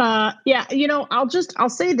 Yeah, I'll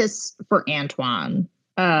say this for Antoine,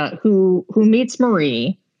 who meets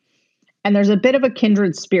Marie, and there's a bit of a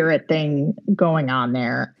kindred spirit thing going on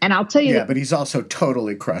there. And I'll tell you, but he's also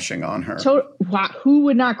totally crushing on her. Who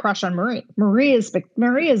would not crush on Marie? Marie is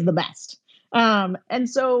the best. And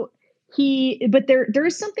so but there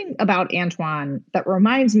is something about Antoine that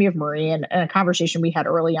reminds me of Marie, and a conversation we had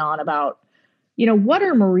early on about, what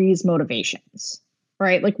are Marie's motivations,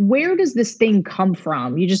 right? Like, where does this thing come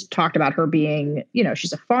from? You just talked about her being,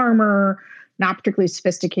 she's a farmer, not particularly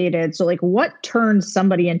sophisticated. So, like, what turns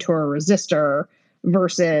somebody into a resistor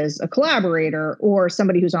versus a collaborator, or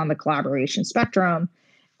somebody who's on the collaboration spectrum?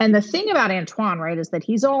 And the thing about Antoine, right, is that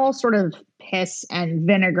he's all sort of piss and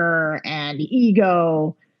vinegar and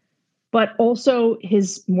ego, but also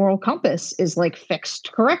his moral compass is, like,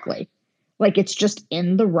 fixed correctly. Like, it's just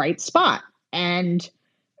in the right spot. And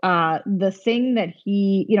the thing that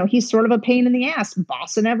he's sort of a pain in the ass,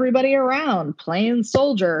 bossing everybody around, playing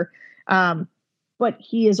soldier. But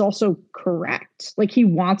he is also correct. Like, he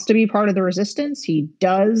wants to be part of the resistance. He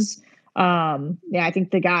does. I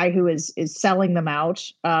think the guy who is selling them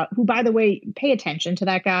out, who, by the way, pay attention to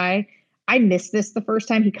that guy. I missed this the first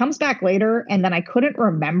time. He comes back later, and then I couldn't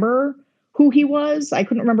remember who he was. I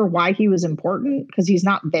couldn't remember why he was important, because he's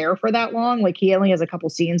not there for that long. Like, he only has a couple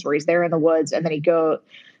scenes where he's there in the woods, and then he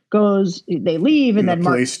goes, they leave, and then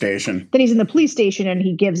police station. Then he's in the police station, and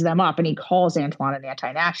he gives them up, and he calls Antoine an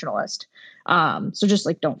anti-nationalist. So just,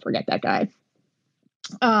 like, don't forget that guy.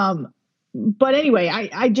 But anyway,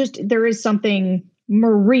 I just, there is something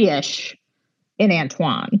Marie-ish in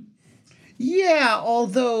Antoine. Yeah,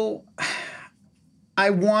 although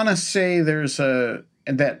I want to say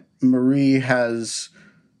that Marie has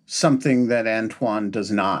something that Antoine does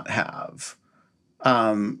not have,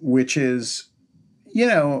 which is,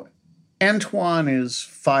 Antoine is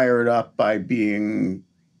fired up by being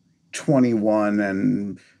 21,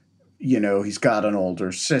 and, he's got an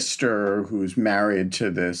older sister who's married to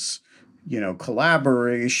this,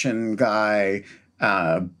 collaboration guy,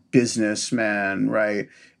 businessman, right?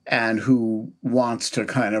 And who wants to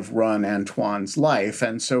kind of run Antoine's life.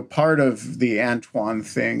 And so part of the Antoine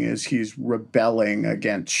thing is he's rebelling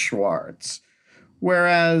against Schwartz.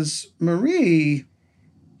 Whereas Marie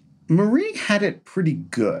had it pretty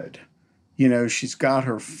good. She's got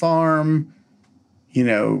her farm.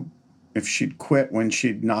 If she'd quit when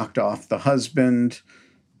she'd knocked off the husband,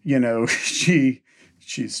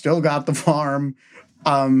 she's still got the farm.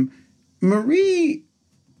 Marie,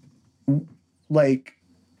 like,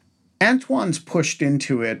 Antoine's pushed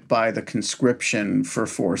into it by the conscription for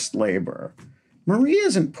forced labor. Marie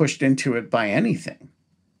isn't pushed into it by anything.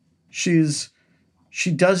 She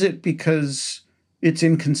does it because it's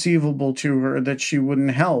inconceivable to her that she wouldn't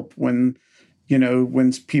help when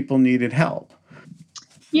people needed help.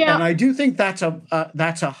 Yeah. And I do think that's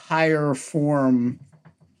a higher form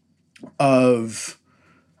of,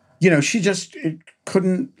 she just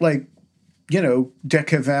couldn't, like, De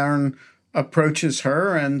Cavern approaches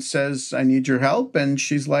her and says, "I need your help," and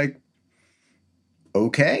she's like,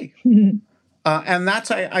 "Okay." And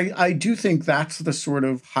that's I do think that's the sort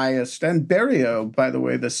of highest, and Berrio, by the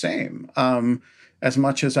way, the same. As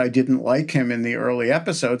much as I didn't like him in the early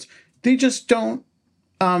episodes, they just don't.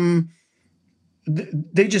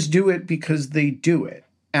 They just do it because they do it,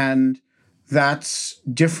 and that's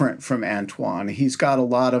different from Antoine. He's got a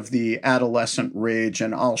lot of the adolescent rage,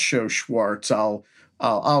 and I'll show Schwartz.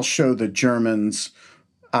 I'll show the Germans,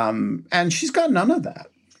 and she's got none of that.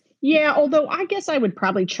 Yeah, although I guess I would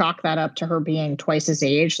probably chalk that up to her being twice his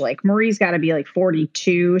age. Like Marie's got to be like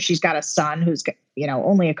 42. She's got a son who's,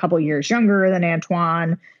 only a couple years younger than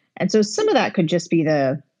Antoine. And so some of that could just be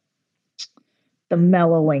the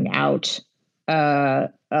mellowing out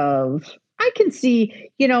of, I can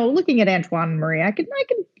see, looking at Antoine and Marie, I can,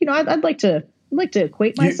 I'd like to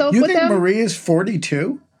equate myself you with think them. Marie is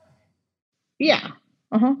 42? Yeah.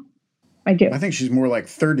 Uh-huh. I do. I think she's more like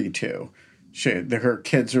 32. Her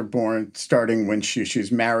kids are born starting when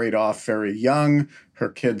she's married off very young. Her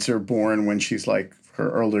kids are born when she's like,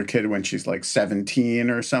 her older kid when she's like 17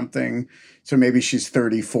 or something. So maybe she's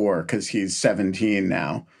 34 because he's 17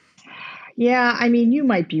 now. Yeah, I mean, you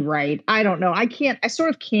might be right. I don't know. I sort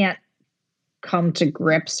of can't come to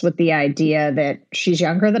grips with the idea that she's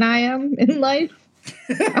younger than I am in life.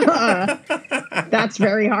 That's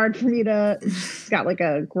very hard for me to. She's got like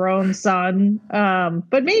a grown son,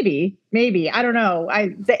 but maybe I don't know.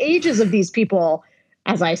 The ages of these people,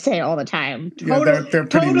 as I say all the time, they're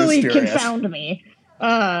totally mysterious. Confound me.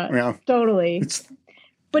 Totally.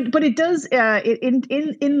 But it does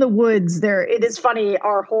in the woods there. It is funny.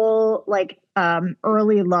 Our whole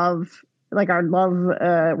early love. Like our love,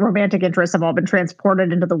 romantic interests have all been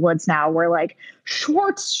transported into the woods now, where like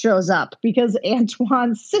Schwartz shows up because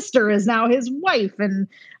Antoine's sister is now his wife, and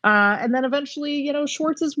then eventually,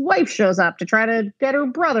 Schwartz's wife shows up to try to get her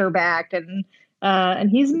brother back, and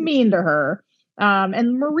he's mean to her.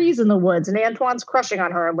 And Marie's in the woods, and Antoine's crushing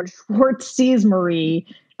on her. And when Schwartz sees Marie,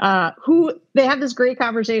 who they have this great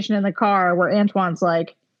conversation in the car where Antoine's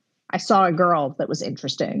like, I saw a girl that was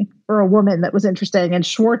interesting, or a woman that was interesting. And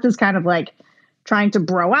Schwartz is kind of like trying to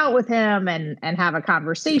bro out with him and have a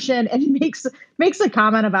conversation. And he makes a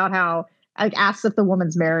comment about how, like, asks if the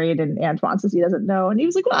woman's married, and Antoine says he doesn't know. And he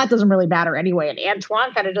was like, well, that doesn't really matter anyway. And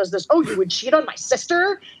Antoine kind of does this, oh, you would cheat on my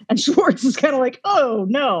sister? And Schwartz is kind of like, oh,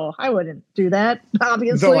 no, I wouldn't do that,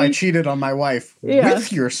 obviously. Though I cheated on my wife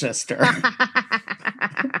with your sister.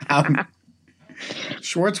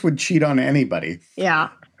 Schwartz would cheat on anybody.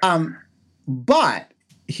 Yeah. But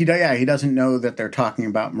he doesn't know that they're talking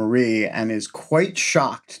about Marie and is quite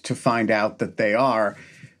shocked to find out that they are,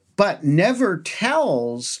 but never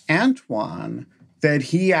tells Antoine that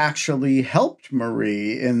he actually helped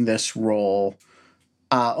Marie in this role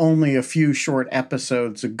only a few short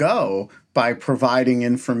episodes ago by providing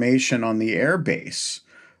information on the airbase.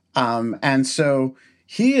 And so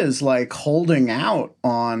he is like holding out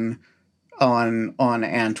on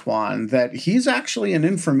Antoine that he's actually an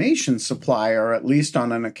information supplier, at least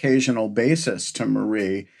on an occasional basis, to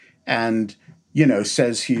Marie, and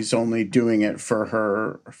says he's only doing it for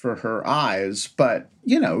her eyes, but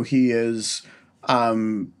he is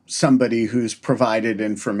somebody who's provided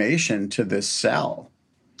information to this cell.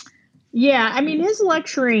 Yeah, I mean, his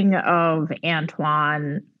lecturing of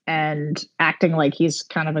Antoine and acting like he's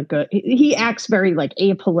kind of he acts very like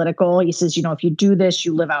apolitical. He says, if you do this,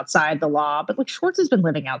 you live outside the law. But like Schwartz has been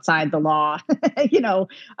living outside the law,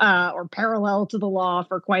 or parallel to the law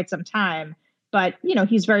for quite some time. But,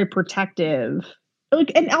 he's very protective.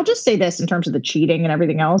 Like, and I'll just say this in terms of the cheating and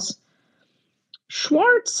everything else.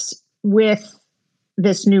 Schwartz with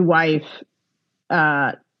this new wife,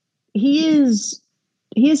 he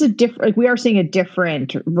is a different, like we are seeing a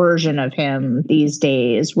different version of him these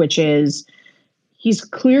days, which is he's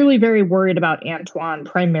clearly very worried about Antoine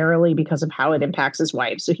primarily because of how it impacts his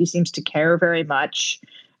wife. So he seems to care very much.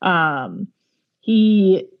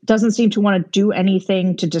 He doesn't seem to want to do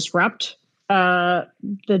anything to disrupt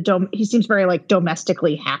he seems very like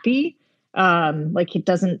domestically happy. Like it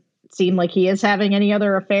doesn't seem like he is having any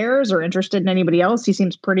other affairs or interested in anybody else. He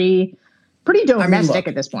seems pretty domestic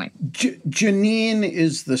at this point. Janine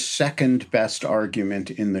is the second best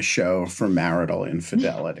argument in the show for marital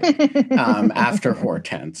infidelity after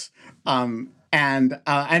Hortense. And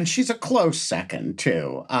she's a close second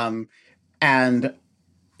too. And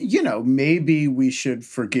maybe we should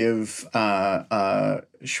forgive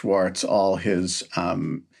Schwartz all his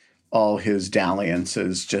all his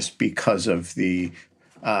dalliances just because of the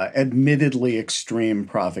admittedly extreme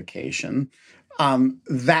provocation.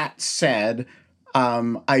 That said,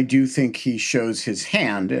 I do think he shows his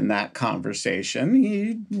hand in that conversation.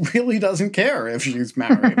 He really doesn't care if she's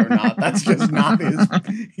married or not. That's just not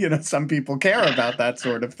his, some people care about that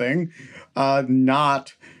sort of thing.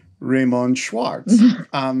 Not Raymond Schwartz.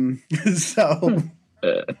 So.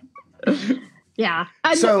 Yeah.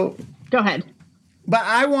 So. Go ahead. But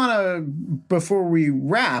I want to, before we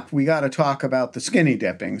wrap, we got to talk about the skinny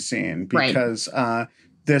dipping scene, because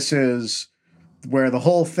this is where the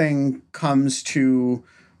whole thing comes to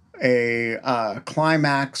a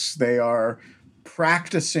climax. They are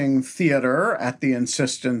practicing theater at the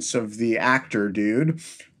insistence of the actor dude,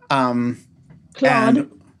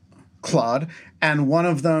 Claude. And one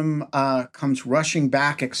of them comes rushing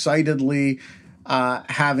back excitedly,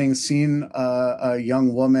 having seen a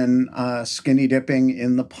young woman skinny dipping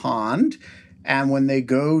in the pond. And when they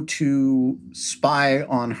go to spy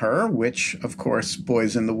on her, which, of course,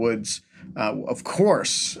 Boys in the Woods,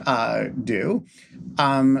 do,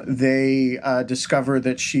 they discover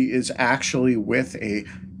that she is actually with a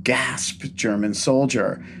German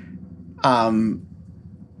soldier.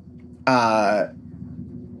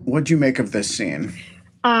 What'd you make of this scene?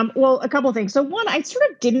 Well, a couple of things. So one, I sort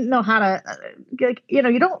of didn't know how to,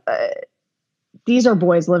 you don't, these are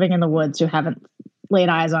boys living in the woods who haven't laid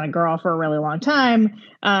eyes on a girl for a really long time.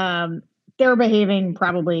 They're behaving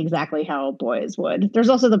probably exactly how boys would. There's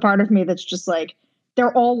also the part of me that's just like,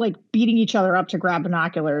 they're all like beating each other up to grab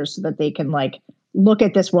binoculars so that they can like look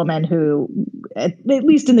at this woman who, at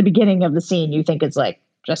least in the beginning of the scene, you think is like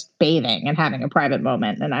just bathing and having a private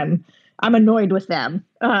moment. And I'm annoyed with them.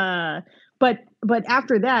 But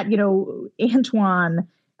after that,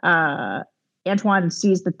 Antoine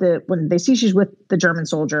sees that when they see she's with the German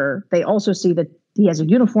soldier, they also see that he has a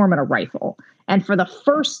uniform and a rifle. And for the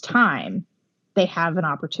first time, they have an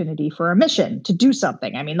opportunity for a mission to do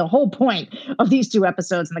something. I mean, the whole point of these two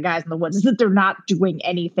episodes and The Guys in the Woods is that they're not doing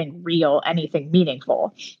anything real, anything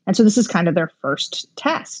meaningful. And so this is kind of their first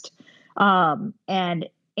test. And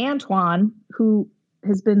Antoine, who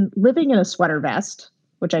has been living in a sweater vest,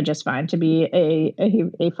 which I just find to be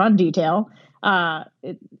a fun detail, asks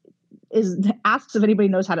if anybody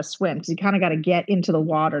knows how to swim, because you kind of got to get into the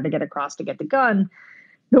water to get across to get the gun.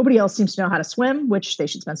 Nobody else seems to know how to swim, which they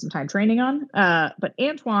should spend some time training on. But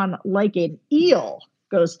Antoine, like an eel,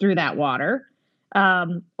 goes through that water,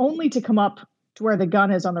 only to come up to where the gun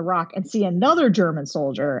is on the rock and see another German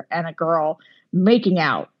soldier and a girl making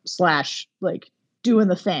out / like doing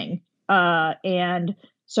the thing. And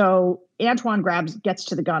so Antoine gets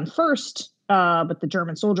to the gun first, but the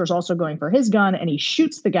German soldier is also going for his gun, and he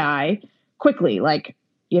shoots the guy quickly,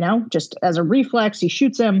 just as a reflex, he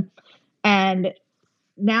shoots him. And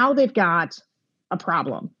now they've got a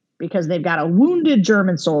problem because they've got a wounded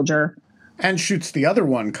German soldier. And shoots the other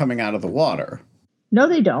one coming out of the water. No,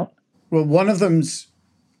 they don't. Well, one of them's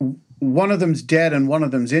dead and one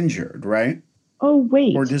of them's injured, right? Oh,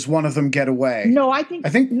 wait. Or does one of them get away? No, I think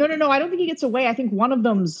no. I don't think he gets away. I think one of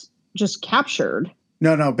them's just captured.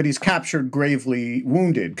 No, but he's captured gravely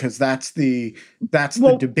wounded, because that's the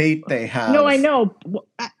debate they have. No, I know.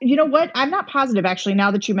 You know what? I'm not positive, actually,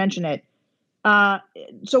 now that you mention it.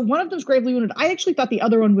 So one of them's gravely wounded. I actually thought the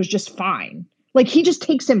other one was just fine. Like, he just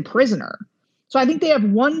takes him prisoner. So I think they have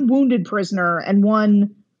one wounded prisoner and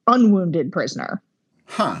one unwounded prisoner.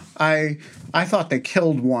 Huh. I thought they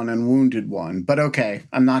killed one and wounded one, but okay.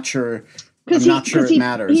 I'm not sure. It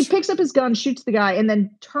matters. He picks up his gun, shoots the guy, and then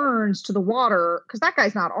turns to the water, because that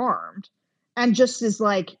guy's not armed, and just is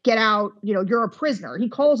like, get out, you're a prisoner. He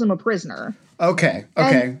calls him a prisoner. Okay.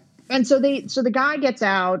 And so the guy gets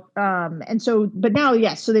out. But now,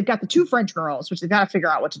 yes, so they've got the two French girls, which they've got to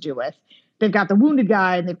figure out what to do with. They've got the wounded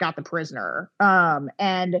guy and they've got the prisoner.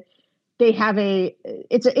 And they have the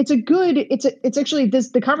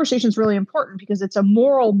conversation is really important because it's a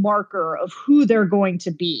moral marker of who they're going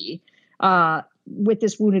to be with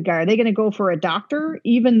this wounded guy. Are they going to go for a doctor,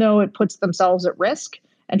 even though it puts themselves at risk,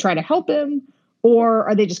 and try to help him? Or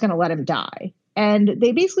are they just going to let him die? And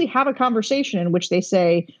they basically have a conversation in which they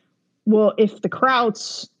say, well, if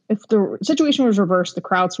the situation was reversed, the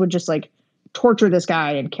Krauts would just like torture this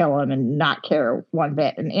guy and kill him and not care one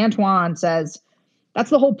bit. And Antoine says, that's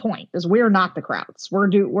the whole point, is we're not the Krauts.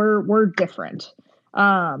 We're different.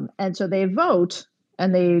 And so they vote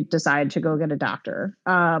and they decide to go get a doctor.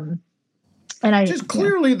 Just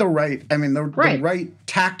clearly the right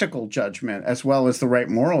tactical judgment as well as the right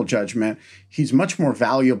moral judgment. He's much more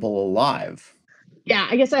valuable alive. Yeah,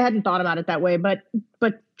 I guess I hadn't thought about it that way, but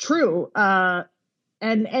true.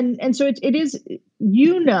 And so it is,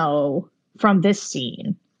 from this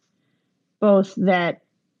scene, both that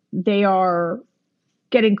they are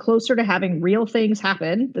getting closer to having real things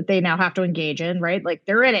happen that they now have to engage in, right? Like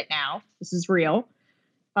they're in it now. This is real.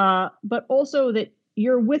 But also that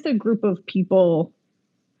you're with a group of people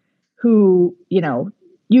who,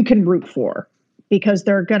 you can root for because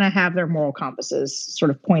they're going to have their moral compasses sort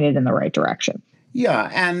of pointed in the right direction. Yeah.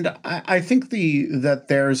 And I think that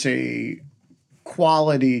there's a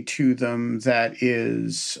quality to them that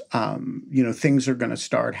is, things are going to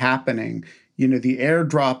start happening. The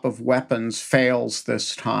airdrop of weapons fails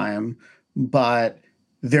this time, but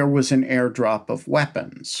there was an airdrop of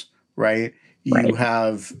weapons, right? Right. You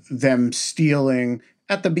have them stealing.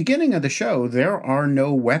 At the beginning of the show, there are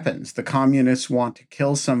no weapons. The communists want to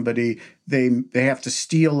kill somebody. They have to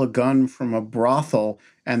steal a gun from a brothel,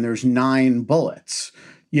 and there's 9 bullets.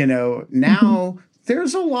 Now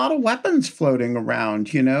there's a lot of weapons floating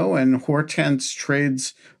around, and Hortense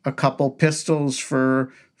trades a couple pistols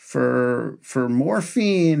for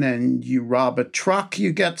morphine, and you rob a truck,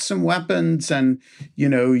 you get some weapons, and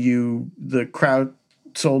the crowd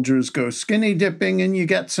soldiers go skinny dipping and you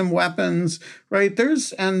get some weapons, right?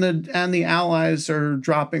 And the Allies are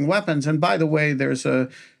dropping weapons. And by the way, there's the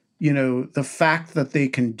fact that they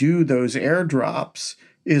can do those airdrops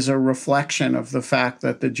is a reflection of the fact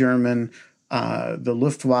that the German, the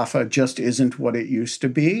Luftwaffe just isn't what it used to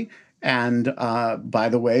be. And by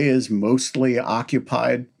the way, is mostly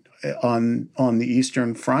occupied on the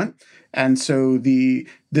Eastern Front. And so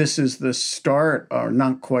this is the start, or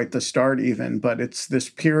not quite the start even, but it's this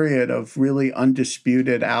period of really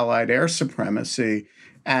undisputed Allied air supremacy.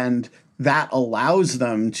 And that allows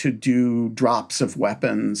them to do drops of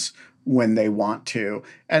weapons when they want to.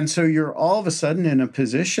 And so you're all of a sudden in a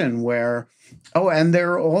position where, and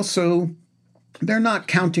they're not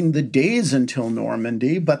counting the days until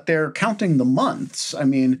Normandy, but they're counting the months. I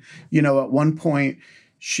mean, at one point,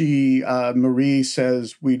 Marie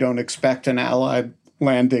says, we don't expect an Allied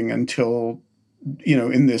landing until,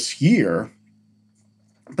 in this year.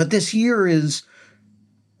 But this year is,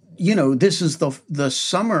 this is the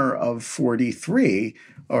summer of 43,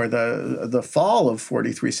 or the fall of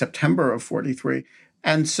 43, September of 43.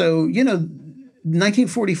 And so,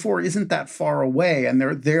 1944 isn't that far away, and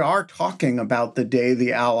they are talking about the day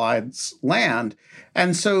the Allies land.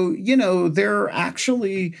 And so, they're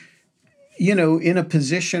actually, in a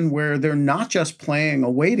position where they're not just playing a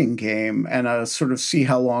waiting game and a sort of see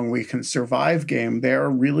how long we can survive game. They're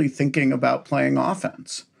really thinking about playing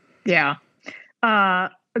offense. Yeah.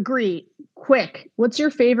 Agree. Quick, what's your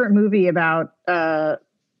favorite movie about the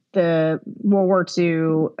World War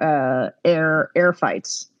II air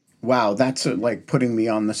fights? Wow, that's like putting me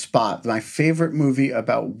on the spot. My favorite movie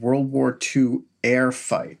about World War II air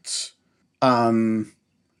fights. I'm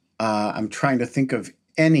trying to think of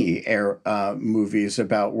any air movies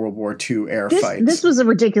about World War II air fights. This was a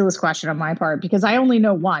ridiculous question on my part because I only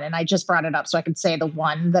know one, and I just brought it up so I could say the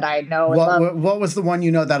one that I know. What was the one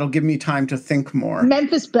that'll give me time to think more?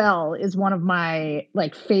 Memphis Belle is one of my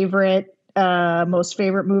favorite, most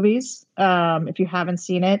favorite movies. If you haven't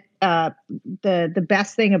seen it, the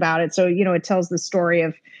best thing about it, so it tells the story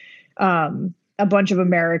of a bunch of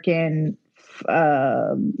American.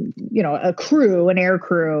 A crew, an air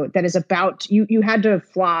crew that is about you had to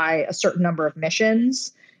fly a certain number of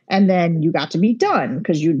missions and then you got to be done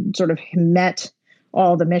because you sort of met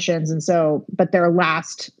all the missions. And so, but their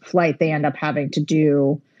last flight, they end up having to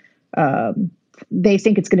do, they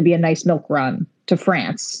think it's going to be a nice milk run to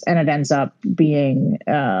France. And it ends up being,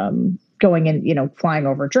 going in, flying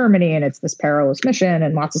over Germany, and it's this perilous mission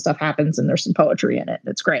and lots of stuff happens and there's some poetry in it.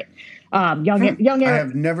 It's great. Young I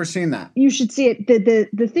have never seen that. You should see it.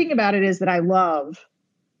 The thing about it is that I love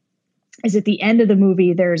is at the end of the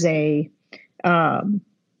movie, there's they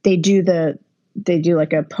do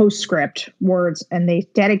like a postscript words, and they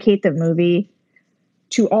dedicate the movie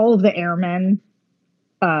to all of the airmen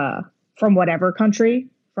from whatever country,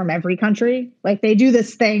 from every country. Like they do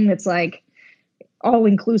this thing that's like all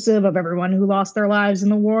inclusive of everyone who lost their lives in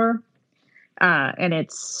the war. And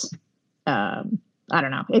it's, I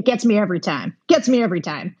don't know. It gets me every time.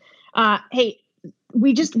 Hey,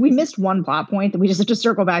 we missed one plot point that we just have to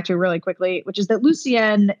circle back to really quickly, which is that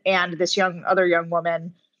Lucienne and this other young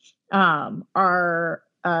woman, are,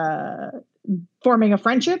 forming a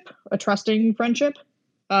friendship, a trusting friendship.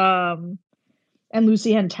 And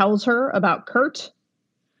Lucienne tells her about Kurt.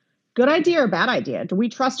 Good idea or bad idea? Do we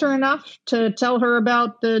trust her enough to tell her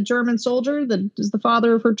about the German soldier that is the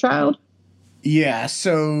father of her child? Yeah,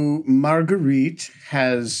 so Marguerite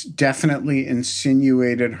has definitely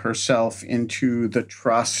insinuated herself into the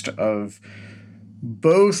trust of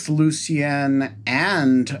both Lucienne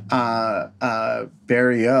and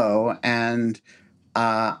Barrio, and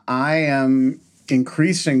I am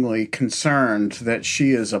increasingly concerned that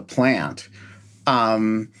she is a plant,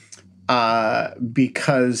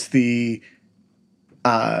 because the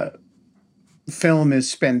film is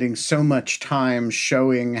spending so much time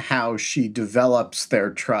showing how she develops their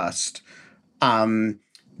trust,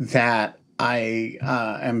 that I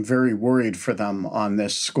am very worried for them on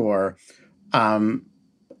this score.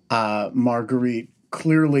 Marguerite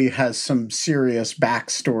clearly has some serious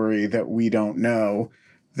backstory that we don't know,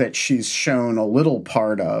 that she's shown a little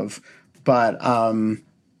part of, but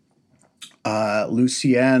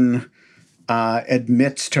Lucienne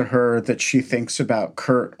admits to her that she thinks about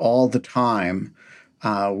Kurt all the time,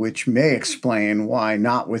 which may explain why,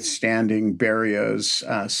 notwithstanding Barrio's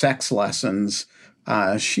sex lessons,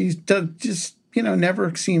 she just,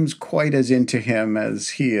 never seems quite as into him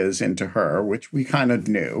as he is into her, which we kind of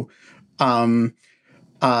knew. I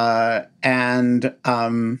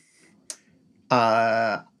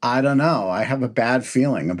don't know. I have a bad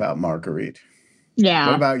feeling about Marguerite. Yeah.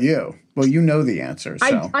 What about you? Well, you know the answer.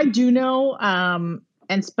 So I do know.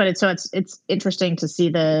 But it's interesting to see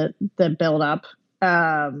the build up,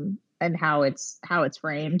 and how it's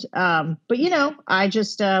framed. But I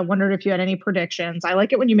just wondered if you had any predictions. I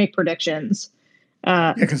like it when you make predictions.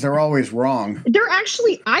 Yeah, because they're always wrong. I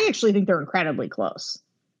actually think they're incredibly close.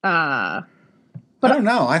 But I don't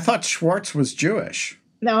know. I thought Schwartz was Jewish.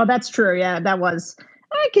 No, that's true. Yeah,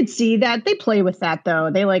 I could see that. They play with that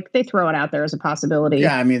though. They throw it out there as a possibility.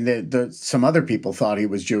 Yeah, I mean, some other people thought he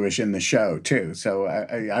was Jewish in the show too. So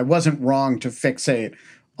I wasn't wrong to fixate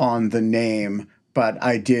on the name, but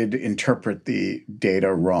I did interpret the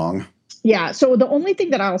data wrong. Yeah. So the only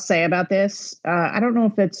thing that I'll say about this, I don't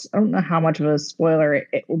know how much of a spoiler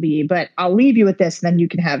it will be, but I'll leave you with this, and then you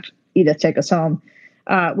can have Edith take us home,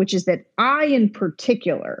 which is that I, in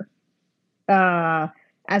particular, as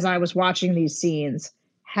I was watching these scenes,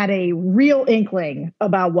 had a real inkling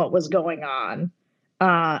about what was going on,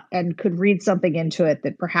 and could read something into it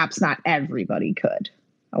that perhaps not everybody could.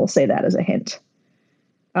 I will say that as a hint.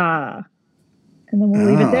 And then we'll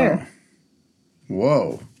leave it there.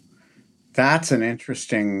 Whoa. That's an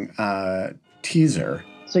interesting teaser.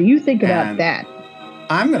 So you think about that.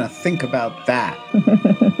 I'm going to think about that.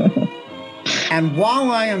 And while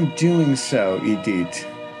I am doing so, Edith,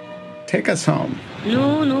 take us home.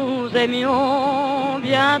 Nous nous aimions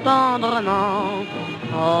bien tendrement,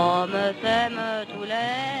 comme s'aiment tous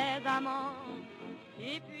les amants.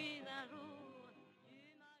 Et puis